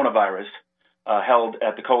About the Coronavirus, held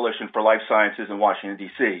at the Coalition for Life Sciences in Washington,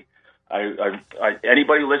 D.C.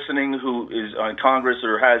 Anybody listening who is on Congress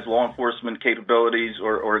or has law enforcement capabilities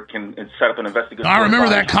or can set up an investigation. I remember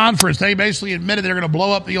that conference. They basically admitted they're going to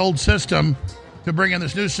blow up the old system to bring in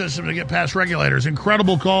this new system to get past regulators.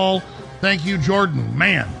 Incredible call. Thank you, Jordan.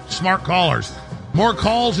 Man, smart callers. More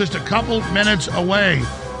calls just a couple minutes away.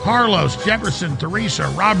 Carlos, Jefferson,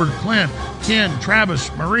 Teresa, Robert, Clint, Ken,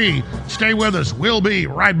 Travis, Marie. Stay with us. We'll be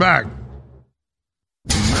right back.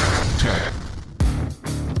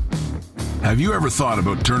 Have you ever thought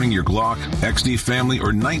about turning your Glock, XD Family,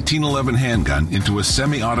 or 1911 handgun into a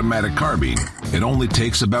semi-automatic carbine? It only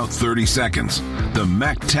takes about 30 seconds. The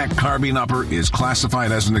MacTech Carbine Upper is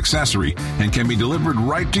classified as an accessory and can be delivered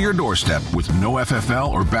right to your doorstep with no FFL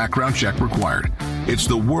or background check required. It's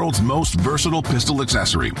the world's most versatile pistol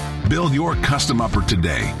accessory. Build your custom upper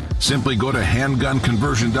today. Simply go to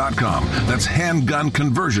handgunconversion.com. That's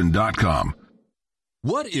handgunconversion.com.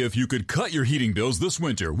 What if you could cut your heating bills this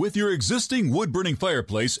winter with your existing wood-burning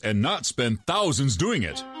fireplace and not spend thousands doing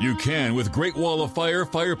it? You can with Great Wall of Fire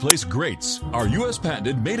fireplace grates. Our U.S.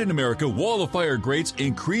 patented made-in-America Wall of Fire grates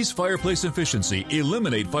increase fireplace efficiency,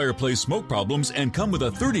 eliminate fireplace smoke problems, and come with a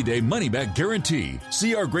 30-day money-back guarantee.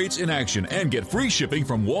 See our grates in action and get free shipping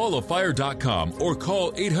from walloffire.com or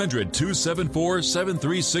call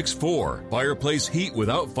 800-274-7364. Fireplace heat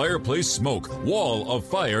without fireplace smoke.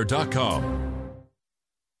 walloffire.com.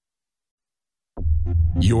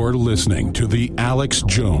 You're listening to The Alex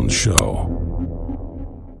Jones Show.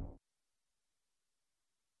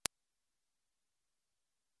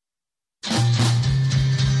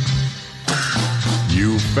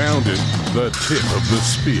 You found it, the tip of the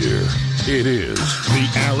spear. It is The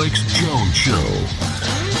Alex Jones Show.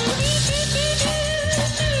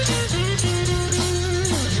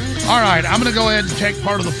 All right, I'm going to go ahead and take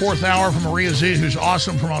part of the fourth hour from Maria Z, who's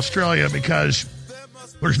awesome from Australia, because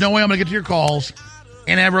there's no way I'm going to get to your calls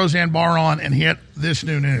and have Roseanne Barr on and hit this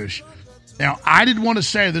new news. Now, I didn't want to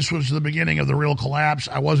say this was the beginning of the real collapse.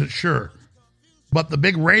 I wasn't sure. But the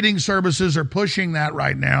big rating services are pushing that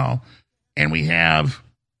right now. And we have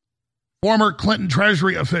former Clinton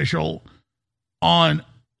Treasury official on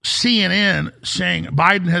CNN saying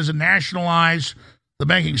Biden has nationalized the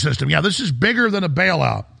banking system. Yeah, this is bigger than a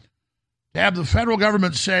bailout. To have the federal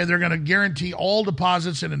government say they're going to guarantee all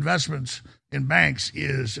deposits and investments in banks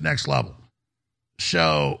is the next level.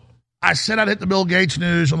 So I said I'd hit the Bill Gates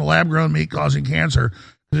news on the lab-grown meat causing cancer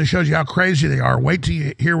because it shows you how crazy they are. Wait till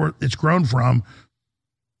you hear where it's grown from.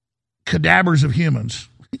 Cadavers of humans.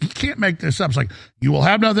 You can't make this up. It's like, you will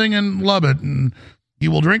have nothing in Lubbock, and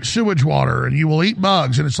you will drink sewage water, and you will eat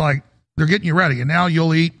bugs. And it's like, they're getting you ready. And now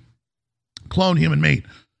you'll eat cloned human meat.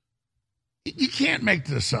 You can't make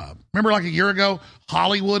this up. Remember like a year ago,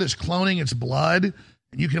 Hollywood is cloning its blood?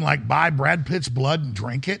 You can like buy Brad Pitt's blood and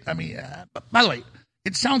drink it. I mean, by the way,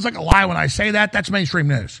 it sounds like a lie when I say that. That's mainstream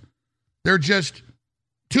news. They're just,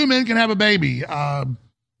 two men can have a baby.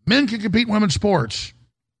 Men can compete in women's sports.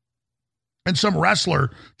 And some wrestler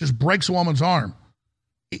just breaks a woman's arm.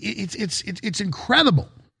 It's incredible.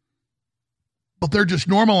 But they're just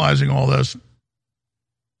normalizing all this.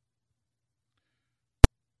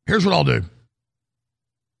 Here's what I'll do.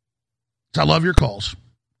 I love your calls.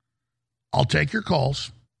 I'll take your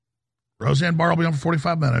calls. Roseanne Barr will be on for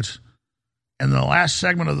 45 minutes. And the last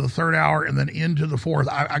segment of the third hour and then into the fourth,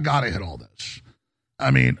 I got to hit all this.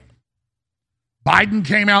 I mean, Biden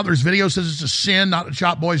came out. There's video says it's a sin not to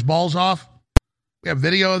chop boys' balls off. We have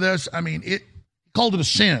video of this. I mean, it called it a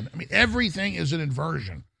sin. I mean, everything is an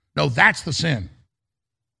inversion. No, that's the sin.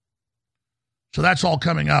 So that's all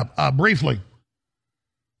coming up. Briefly,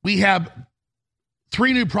 we have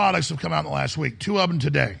 3 new products have come out in the last week, 2 of them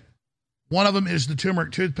today. One of them is the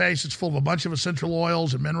turmeric toothpaste. It's full of a bunch of essential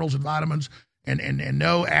oils and minerals and vitamins and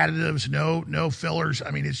no additives, no fillers.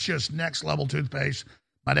 I mean, it's just next level toothpaste.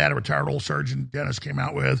 My dad, a retired oral surgeon, dentist, came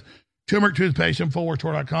out with. Turmeric toothpaste,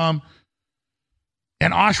 InfoWarsStore.com.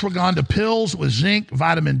 And ashwagandha pills with zinc,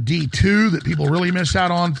 vitamin D2 that people really miss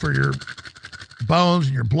out on for your bones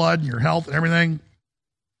and your blood and your health and everything.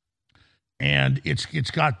 And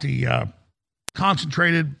it's got the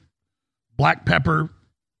concentrated black pepper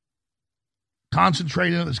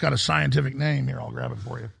concentrate in it. It's got a scientific name here. I'll grab it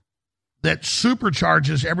for you. That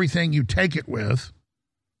supercharges everything you take it with.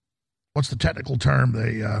 What's the technical term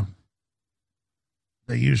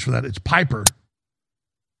they use for that? It's piperine.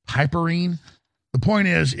 The point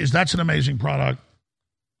is that's an amazing product.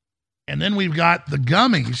 And then we've got the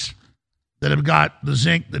gummies that have got the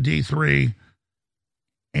zinc, the D3,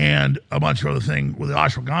 and a bunch of other things with the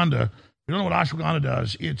ashwagandha. If you don't know what ashwagandha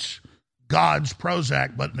does, it's God's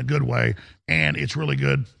Prozac, but in a good way, and it's really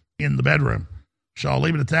good in the bedroom. So I'll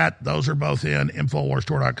leave it at that. Those are both in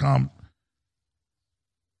InfoWarsStore.com,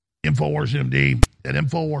 InfoWarsMD at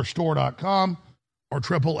InfoWarsStore.com, or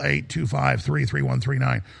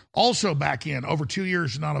 888-253-3139. Also back in, over 2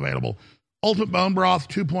 years, not available. Ultimate Bone Broth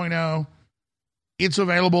 2.0. It's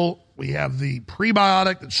available. We have the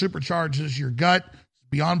prebiotic that supercharges your gut,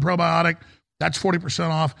 beyond probiotic. That's 40%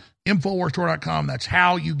 off. InfoWarsStore.com. That's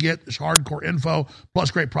how you get this hardcore info,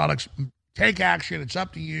 plus great products. Take action. It's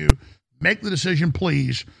up to you. Make the decision,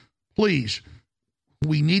 please. Please.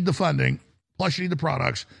 We need the funding. Plus, you need the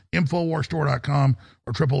products. InfoWarsStore.com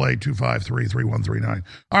or 888-253-3139.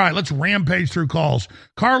 All right, let's rampage through calls.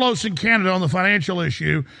 Carlos in Canada on the financial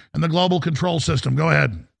issue and the global control system. Go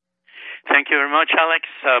ahead. Thank you very much, Alex.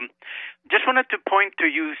 Just wanted to point to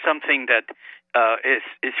you something that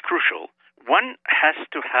is crucial. One has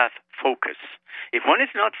to have focus. If one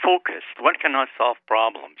is not focused, one cannot solve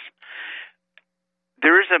problems.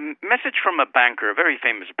 There is a message from a banker, a very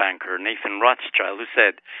famous banker, Nathan Rothschild, who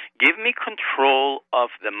said, "Give me control of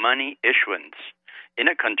the money issuance in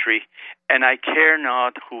a country, and I care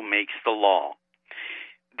not who makes the law."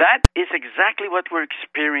 That is exactly what we're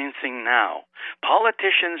experiencing now.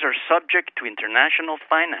 Politicians are subject to international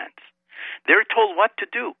finance. They're told what to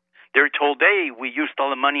do. They're told, hey, we used all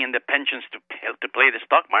the money in the pensions to play the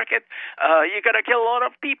stock market. You got to kill a lot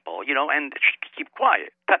of people, and keep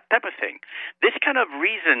quiet, that type of thing. This kind of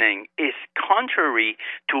reasoning is contrary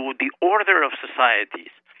to the order of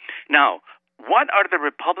societies. Now, what are the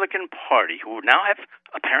Republican Party, who now have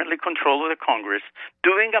apparently control of the Congress,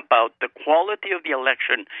 doing about the quality of the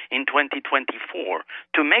election in 2024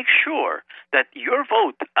 to make sure that your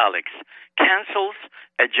vote, Alex, cancels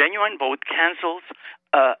a genuine vote, cancels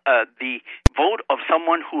the vote of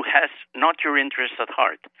someone who has not your interests at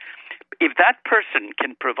heart? If that person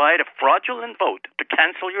can provide a fraudulent vote to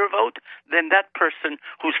cancel your vote, then that person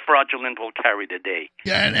who's fraudulent will carry the day.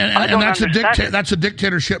 Yeah, and that's a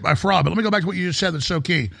dictatorship by fraud. But let me go back to what you just said that's so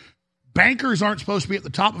key. Bankers aren't supposed to be at the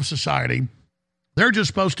top of society. They're just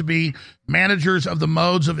supposed to be managers of the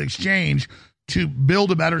modes of exchange to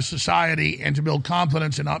build a better society and to build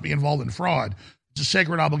confidence and not be involved in fraud. It's a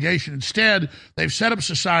sacred obligation. Instead, they've set up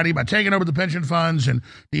society by taking over the pension funds and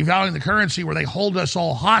devaluing the currency where they hold us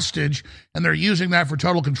all hostage, and they're using that for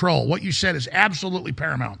total control. What you said is absolutely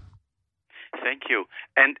paramount. Thank you.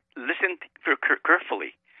 And listen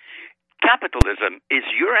carefully. Capitalism is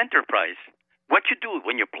your enterprise. What you do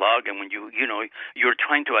when you plug and when you're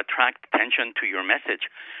trying to attract attention to your message,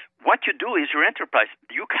 what you do is your enterprise.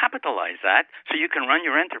 You capitalize that so you can run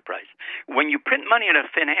your enterprise. When you print money out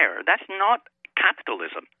of thin air, that's not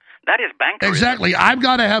capitalism. That is bankerism. Exactly. I've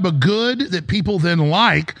got to have a good that people then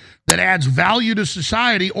like that adds value to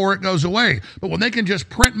society, or it goes away. But when they can just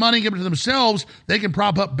print money and give it to themselves, they can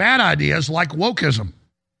prop up bad ideas like wokeism.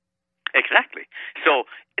 Exactly. So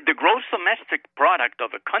the gross domestic product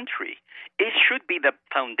of a country, it should be the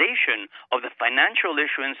foundation of the financial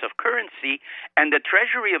issuance of currency, and the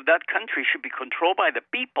treasury of that country should be controlled by the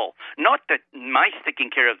people, not the mice taking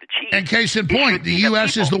care of the cheese. And case in point, the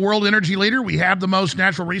U.S. is the world energy leader. We have the most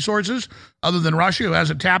natural resources, other than Russia, who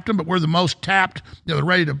hasn't tapped them, but we're the most tapped, they're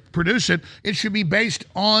ready to produce it. It should be based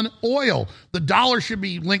on oil. The dollar should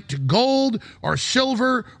be linked to gold or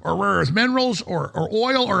silver or rare earth minerals or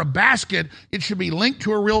oil or a basket. It should be linked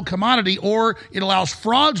to a real commodity, or it allows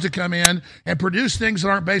frauds to come in and produce things that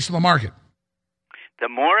aren't based on the market. The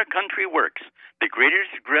more a country works, the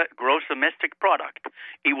greatest gross domestic product.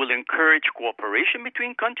 It will encourage cooperation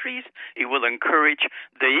between countries. It will encourage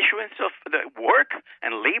the issuance of the work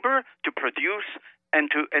and labor to produce and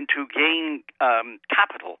to gain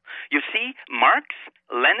capital. You see, Marx,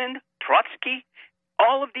 Lenin, Trotsky,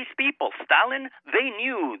 all of these people, Stalin, they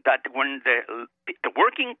knew that when the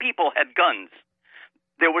working people had guns,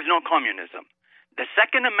 there was no communism. The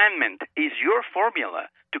Second Amendment is your formula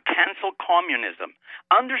to cancel communism.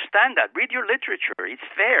 Understand that. Read your literature. It's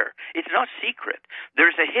there. It's not secret.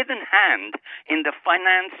 There's a hidden hand in the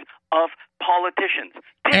finance of politicians.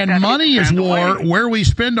 And money is war. Where we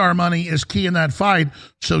spend our money is key in that fight.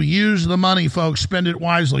 So use the money, folks. Spend it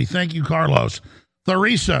wisely. Thank you, Carlos.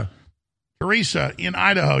 Teresa in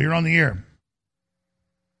Idaho, you're on the air.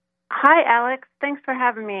 Hi, Alex. Thanks for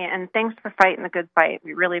having me, and thanks for fighting the good fight.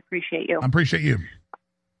 We really appreciate you. I appreciate you.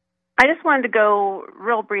 I just wanted to go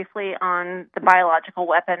real briefly on the biological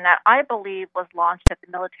weapon that I believe was launched at the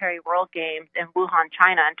Military World Games in Wuhan,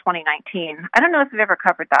 China in 2019. I don't know if you've ever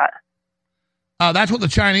covered that. That's what the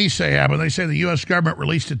Chinese say happened. They say the U.S. government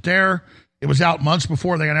released it there. It was out months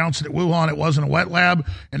before they announced it at Wuhan. It wasn't a wet lab.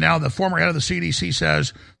 And now the former head of the CDC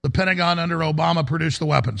says the Pentagon under Obama produced the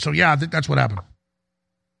weapon. So, yeah, I think that's what happened.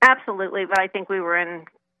 Absolutely. But I think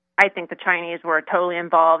the Chinese were totally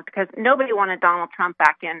involved because nobody wanted Donald Trump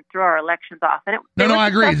back in, throw our elections off. And No, I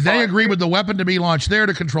agree. They agree with the weapon to be launched there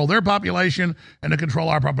to control their population and to control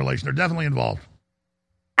our population. They're definitely involved.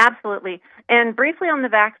 Absolutely. And briefly on the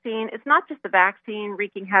vaccine, it's not just the vaccine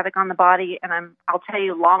wreaking havoc on the body. And I'll tell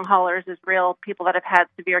you, long haulers is real, people that have had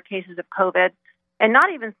severe cases of COVID. And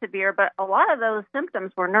not even severe, but a lot of those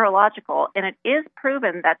symptoms were neurological. And it is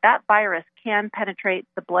proven that virus can penetrate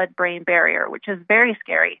the blood-brain barrier, which is very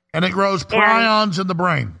scary. And it grows prions in the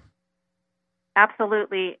brain.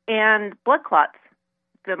 Absolutely. And blood clots.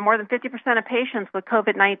 More than 50% of patients with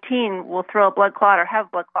COVID-19 will throw a blood clot or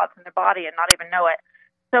have blood clots in their body and not even know it.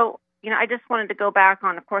 So, I just wanted to go back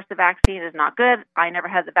on, of course, the vaccine is not good. I never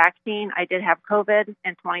had the vaccine. I did have COVID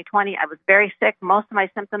in 2020. I was very sick. Most of my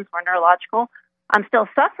symptoms were neurological. I'm still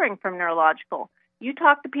suffering from neurological. You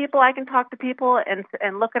talk to people, I can talk to people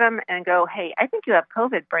and look at them and go, hey, I think you have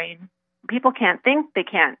COVID brain. People can't think. They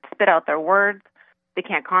can't spit out their words. They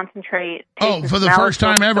can't concentrate. For the first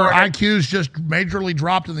time ever, IQs just majorly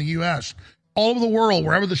dropped in the U.S. All over the world,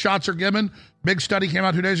 wherever the shots are given, big study came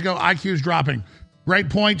out 2 days ago, IQs dropping. Great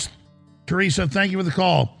points, Teresa. Thank you for the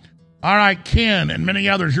call. All right, Ken and many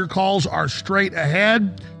others, your calls are straight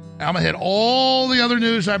ahead. I'm going to hit all the other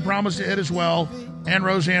news I promised to hit as well. And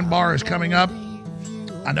Roseanne Barr is coming up.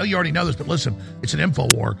 I know you already know this, but listen, it's an info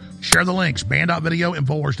war. Share the links, band.video,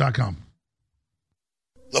 Infowars.com.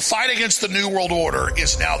 The fight against the New World Order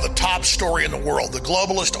is now the top story in the world. The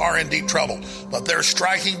globalists are in deep trouble, but they're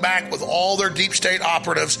striking back with all their deep state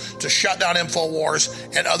operatives to shut down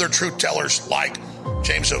Infowars and other truth tellers like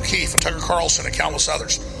James O'Keefe and Tucker Carlson and countless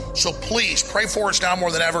others. So please pray for us now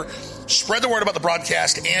more than ever. Spread the word about the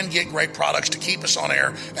broadcast and get great products to keep us on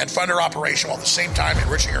air and fund our operation while at the same time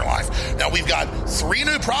enriching your life. Now, we've got 3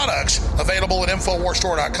 new products available at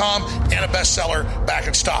InfoWarsStore.com and a bestseller back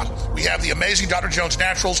in stock. We have the amazing Dr. Jones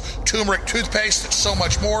Naturals turmeric toothpaste and so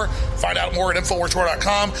much more. Find out more at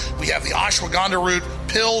InfoWarsStore.com. We have the ashwagandha root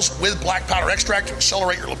pills with black powder extract to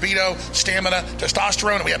accelerate your libido, stamina,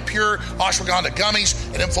 testosterone. And we have pure ashwagandha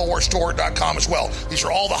gummies at InfoWarsStore.com as well. These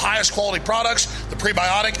are all the highest quality products. The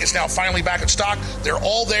prebiotic is now finally back in stock. They're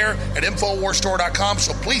all there at InfoWarsStore.com.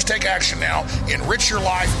 So please take action now. Enrich your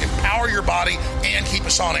life, empower your body, and keep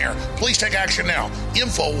us on air. Please take action now.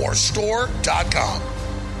 InfoWarsStore.com.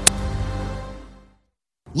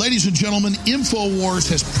 Ladies and gentlemen, InfoWars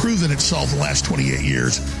has proven itself the last 28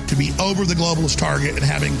 years to be over the globalist target and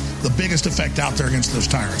having the biggest effect out there against those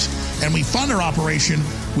tyrants. And we fund our operation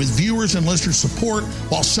with viewers and listeners' support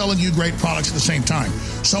while selling you great products at the same time.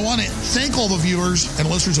 So I want to thank all the viewers and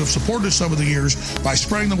listeners who have supported us over the years by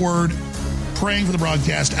spreading the word, praying for the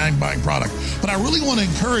broadcast, and buying product. But I really want to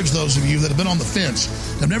encourage those of you that have been on the fence,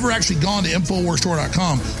 that have never actually gone to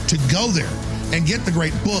InfoWarsStore.com, to go there and get the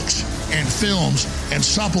great books and films and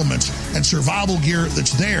supplements and survival gear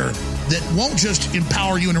that's there that won't just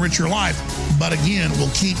empower you and enrich your life, but again, will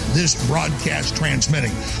keep this broadcast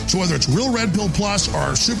transmitting. So whether it's Real Red Pill Plus or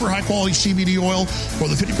our super high quality CBD oil or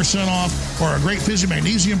the 50% off or our great Physi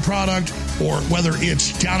Magnesium product, or whether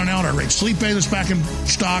it's Down and Out, our great Sleep Aid that's back in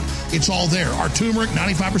stock, it's all there. Our turmeric,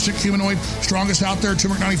 95% humanoid, strongest out there,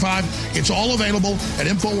 turmeric 95, it's all available at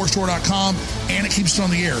InfoWarsStore.com, and it keeps us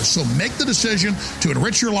on the air. So make the decision to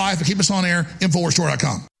enrich your life and keep us on air,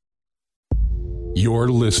 InfoWarsStore.com. You're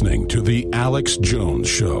listening to The Alex Jones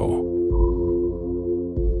Show.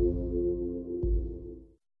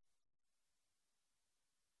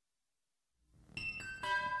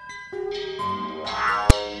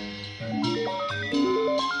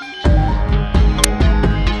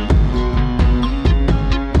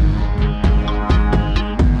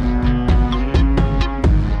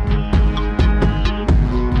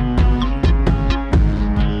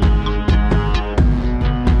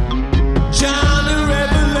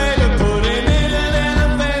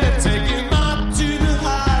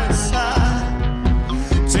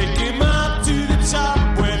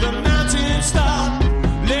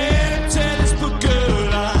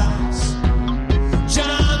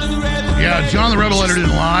 John the Revelator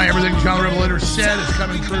didn't lie. Everything John the Revelator said is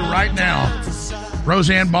coming true right now.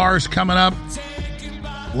 Roseanne Barr's coming up.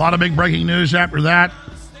 A lot of big breaking news after that.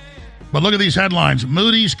 But look at these headlines.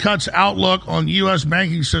 Moody's cuts outlook on U.S.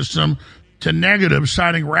 banking system to negative,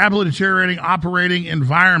 citing rapidly deteriorating operating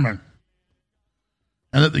environment.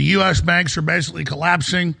 And that the U.S. banks are basically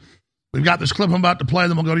collapsing. We've got this clip I'm about to play,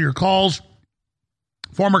 then we'll go to your calls.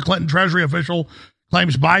 Former Clinton Treasury official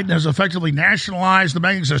claims Biden has effectively nationalized the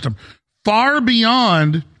banking system. Far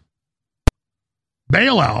beyond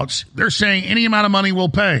bailouts, they're saying any amount of money will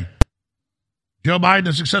pay. Joe Biden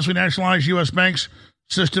has successfully nationalized U.S. banks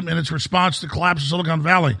system in its response to the collapse of Silicon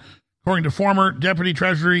Valley, according to former Deputy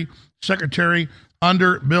Treasury Secretary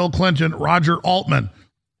under Bill Clinton, Roger Altman.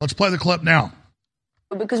 Let's play the clip now.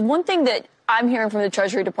 Because one thing that I'm hearing from the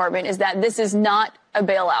Treasury Department is that this is not a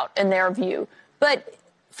bailout in their view. But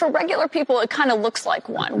for regular people, it kind of looks like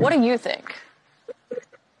one. What do you think?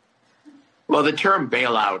 Well, the term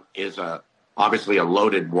bailout is obviously a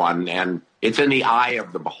loaded one, and it's in the eye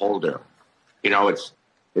of the beholder. You know, it's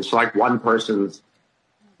like one person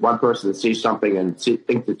sees something and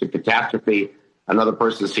thinks it's a catastrophe. Another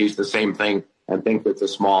person sees the same thing and thinks it's a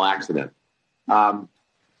small accident.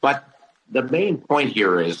 But the main point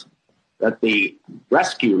here is that the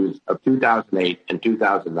rescues of 2008 and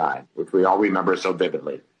 2009, which we all remember so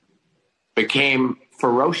vividly, became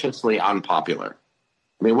ferociously unpopular.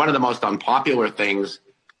 I mean, one of the most unpopular things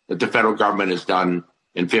that the federal government has done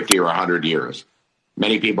in 50 or 100 years.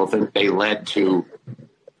 Many people think they led to,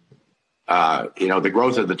 the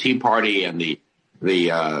growth of the Tea Party and the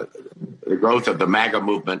growth of the MAGA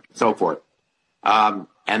movement, and so forth. And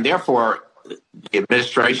therefore, the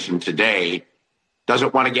administration today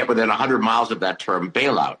doesn't want to get within 100 miles of that term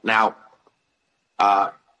bailout. Now,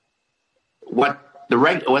 what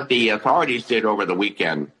the authorities did over the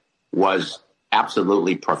weekend was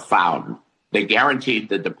absolutely profound. They guaranteed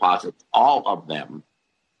the deposits, all of them,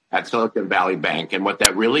 at Silicon Valley Bank. And what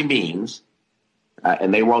that really means,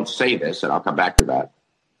 and they won't say this, and I'll come back to that,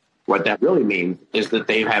 what that really means is that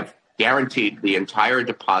they have guaranteed the entire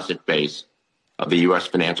deposit base of the U.S.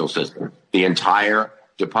 financial system, the entire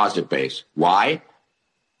deposit base. Why?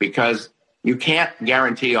 Because you can't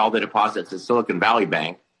guarantee all the deposits at Silicon Valley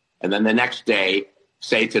Bank and then the next day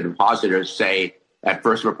say to depositors, say at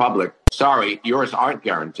First Republic, sorry, yours aren't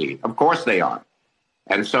guaranteed. Of course they are.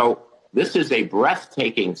 And so this is a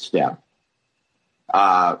breathtaking step,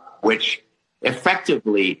 which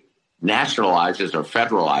effectively nationalizes or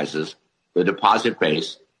federalizes the deposit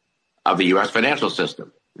base of the U.S. financial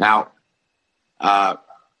system. Now,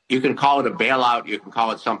 you can call it a bailout, you can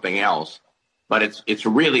call it something else, but it's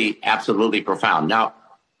really absolutely profound. Now,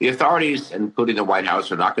 the authorities, including the White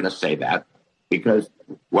House, are not going to say that because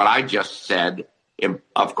what I just said,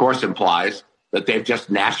 of course, implies that they've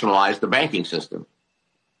just nationalized the banking system.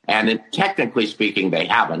 And technically speaking, they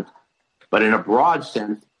haven't, but in a broad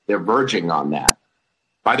sense, they're verging on that.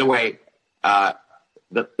 By the way,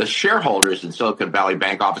 the shareholders in Silicon Valley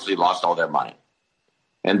Bank obviously lost all their money.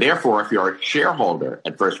 And therefore, if you're a shareholder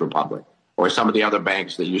at First Republic or some of the other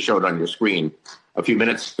banks that you showed on your screen a few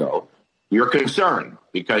minutes ago, you're concerned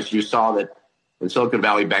because you saw that in Silicon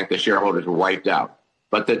Valley Bank, the shareholders were wiped out.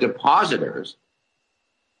 But the depositors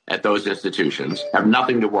at those institutions have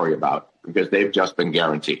nothing to worry about because they've just been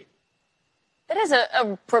guaranteed. That is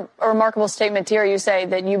a remarkable statement to hear you say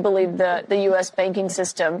that you believe the U.S. banking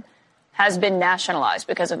system has been nationalized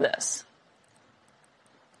because of this.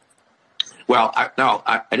 Well,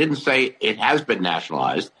 I didn't say it has been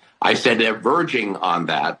nationalized. I said they're verging on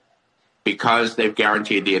that because they've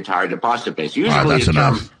guaranteed the entire deposit base. Usually, all right, that's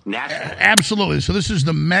enough. Absolutely. So this is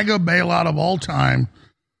the mega bailout of all time,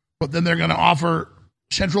 but then they're going to offer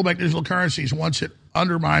central bank digital currencies once it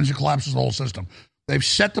undermines and collapses the whole system. They've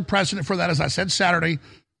set the precedent for that. As I said Saturday,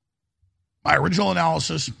 my original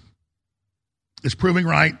analysis is proving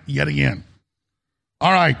right yet again.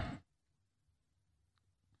 All right.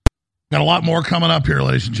 Got a lot more coming up here,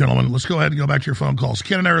 ladies and gentlemen. Let's go ahead and go back to your phone calls.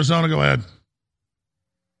 Ken in Arizona, go ahead.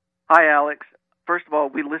 Hi, Alex. First of all,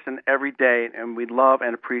 we listen every day, and we love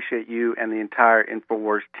and appreciate you and the entire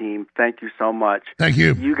InfoWars team. Thank you so much. Thank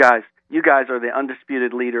you. You guys are the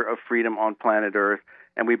undisputed leader of freedom on planet Earth,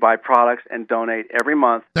 and we buy products and donate every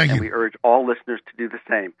month, and we urge all listeners to do the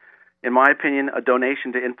same. In my opinion, a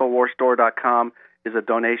donation to InfoWarsStore.com is a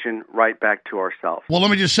donation right back to ourselves. Well,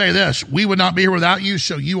 let me just say this. We would not be here without you,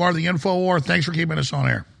 so you are the InfoWar. Thanks for keeping us on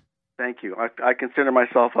air. Thank you. I consider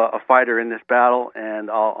myself a fighter in this battle,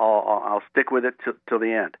 and I'll stick with it till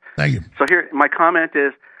the end. Thank you. So here, my comment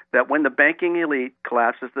is that when the banking elite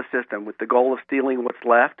collapses the system with the goal of stealing what's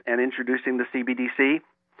left and introducing the CBDC,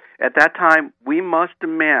 at that time, we must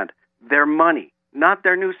demand their money, not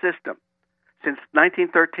their new system. Since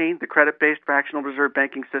 1913, the credit-based fractional reserve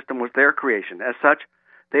banking system was their creation. As such,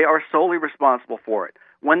 they are solely responsible for it.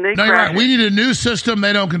 When they no, you're right. We need a new system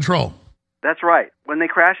they don't control. That's right. When they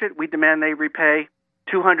crash it, we demand they repay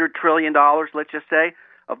 $200 trillion, let's just say,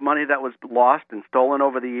 of money that was lost and stolen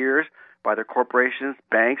over the years by their corporations,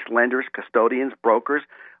 banks, lenders, custodians, brokers.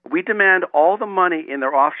 We demand all the money in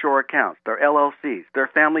their offshore accounts, their LLCs, their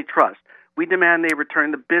family trusts. We demand they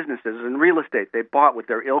return the businesses and real estate they bought with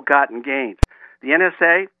their ill-gotten gains. The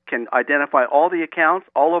NSA can identify all the accounts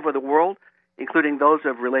all over the world, including those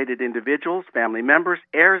of related individuals, family members,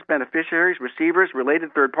 heirs, beneficiaries, receivers,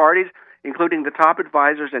 related third parties, including the top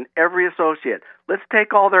advisors and every associate. Let's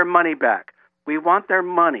take all their money back. We want their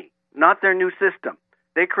money, not their new system.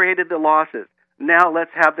 They created the losses. Now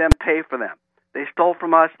let's have them pay for them. They stole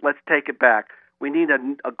from us. Let's take it back. We need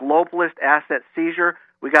a globalist asset seizure.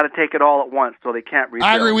 We got to take it all at once so they can't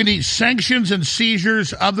rebuild. I agree. We need sanctions and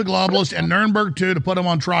seizures of the globalists and Nuremberg too to put them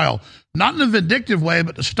on trial. Not in a vindictive way,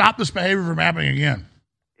 but to stop this behavior from happening again.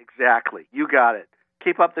 Exactly. You got it.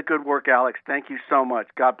 Keep up the good work, Alex. Thank you so much.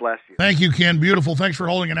 God bless you. Thank you, Ken. Beautiful. Thanks for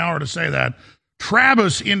holding an hour to say that.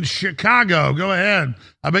 Travis in Chicago. Go ahead.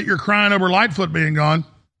 I bet you're crying over Lightfoot being gone.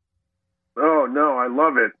 Oh, no. I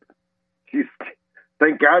love it.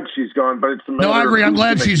 Thank God she's gone, but it's a matter. No, I agree. I'm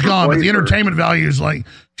glad she's gone, but the her. entertainment value is like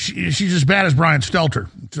she's as bad as Brian Stelter.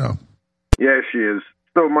 So, yeah, she is.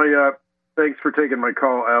 So thanks for taking my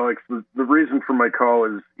call, Alex. The reason for my call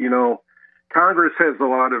is, Congress has a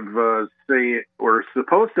lot of say, or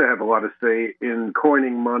supposed to have a lot of say in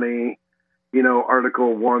coining money.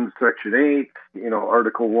 Article 1, Section 8.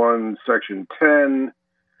 Article 1, Section 10.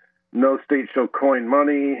 No state shall coin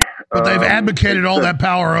money. But they've advocated all that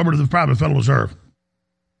power over to the private Federal Reserve.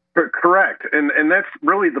 Correct, and that's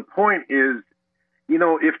really the point. Is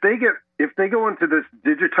if they go into this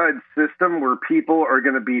digitized system where people are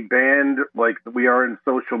going to be banned like we are in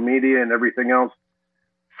social media and everything else,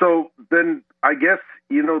 so then I guess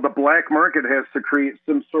the black market has to create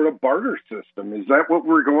some sort of barter system. Is that what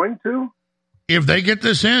we're going to? If they get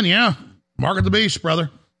this in, yeah, market the beast, brother.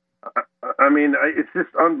 I mean, it's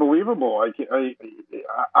just unbelievable.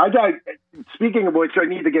 I got. Speaking of which, I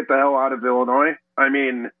need to get the hell out of Illinois. I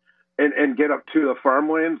mean, and get up to the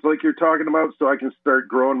farmlands like you're talking about, so I can start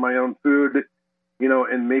growing my own food.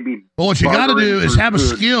 And maybe. Well, what you got to do is have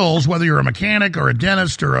skills, whether you're a mechanic or a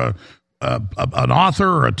dentist or an author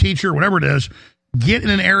or a teacher, whatever it is. Get in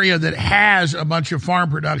an area that has a bunch of farm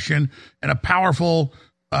production and a powerful,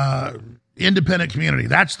 independent community.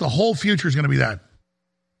 That's the whole future is going to be that.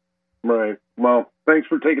 Right. Well, thanks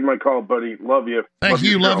for taking my call, buddy. Love you. Thank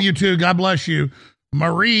you. Love you too. God bless you.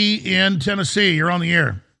 Marie in Tennessee, you're on the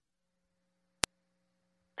air.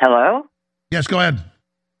 Hello? Yes, go ahead.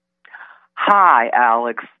 Hi,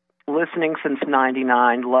 Alex. Listening since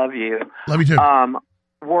 99. Love you. Love you too.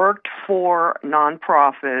 Worked for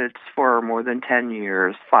nonprofits for more than 10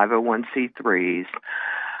 years, 501c3s.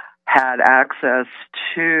 Had access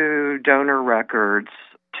to donor records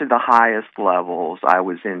to the highest levels. I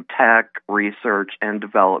was in tech, research, and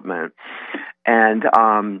development. And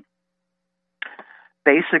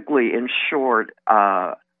basically, in short,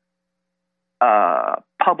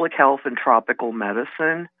 public health and tropical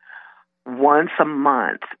medicine, once a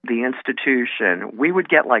month, the institution, we would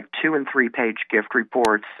get like 2- and 3-page gift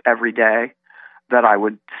reports every day that I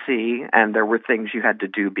would see, and there were things you had to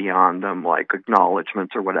do beyond them, like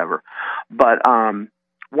acknowledgments or whatever. But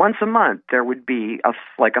once a month, there would be a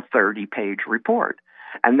 30-page report.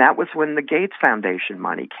 And that was when the Gates Foundation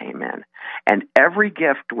money came in. And every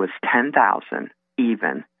gift was $10,000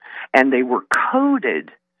 even. And they were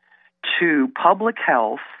coded to public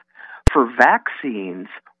health for vaccines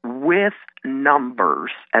with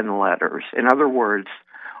numbers and letters. In other words,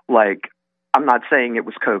 like, I'm not saying it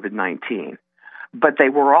was COVID-19, but they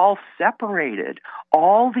were all separated.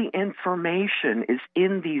 All the information is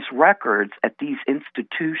in these records at these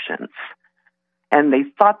institutions. And they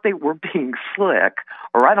thought they were being slick,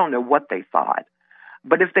 or I don't know what they thought.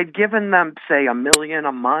 But if they'd given them, say, $1 million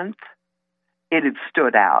a month, it had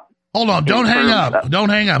stood out. Hold on. Don't hang up. Don't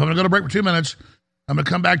hang up. I'm going to go to break for 2 minutes. I'm going to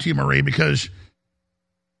come back to you, Marie, because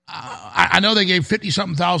I know they gave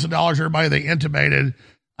 $50-something thousand to everybody they intubated.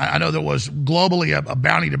 I know there was globally a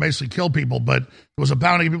bounty to basically kill people, but there was a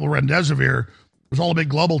bounty of people who were remdesivir. It was all a big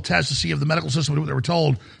global test to see if the medical system would do what they were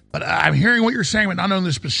told. But I'm hearing what you're saying, but not knowing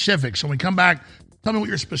the specifics. So when we come back, tell me what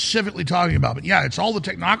you're specifically talking about. But yeah, it's all the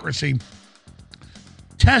technocracy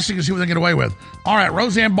testing to see what they get away with. All right,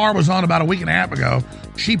 Roseanne Barr was on about a week and a half ago.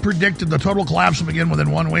 She predicted the total collapse will begin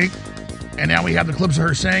within 1 week. And now we have the clips of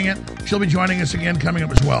her saying it. She'll be joining us again coming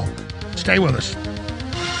up as well. Stay with us.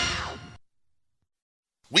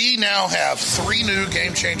 We now have 3 new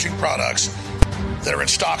game-changing products that are in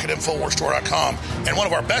stock at InfoWarsStore.com. And one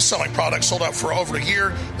of our best-selling products sold out for over a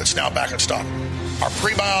year that's now back in stock. Our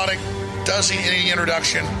prebiotic doesn't need any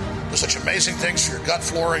introduction. Does such amazing things for your gut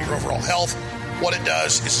flora and your overall health. What it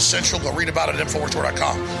does is essential. Go read about it at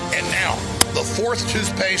InfoWarsStore.com. And now, the 4th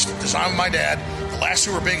toothpaste designed by my dad. The last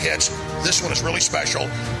 2 were big hits. This one is really special.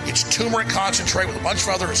 It's turmeric concentrate with a bunch of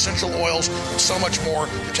other essential oils and so much more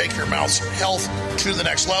to take your mouth's health to the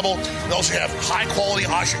next level. We also have high-quality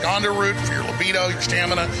ashwagandha root for your libido, your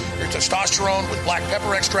stamina, your testosterone with black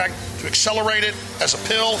pepper extract to accelerate it as a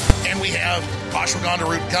pill. And we have ashwagandha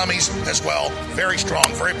root gummies as well. Very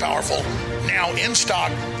strong, very powerful. Now in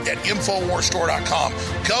stock at InfoWarsStore.com.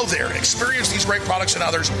 Go there and experience these great products and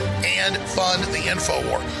others and fund the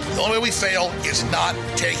InfoWar. The only way we fail is not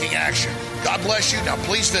taking action. God bless you. Now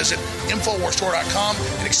please visit InfoWarsStore.com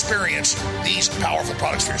and experience these powerful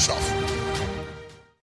products for yourself.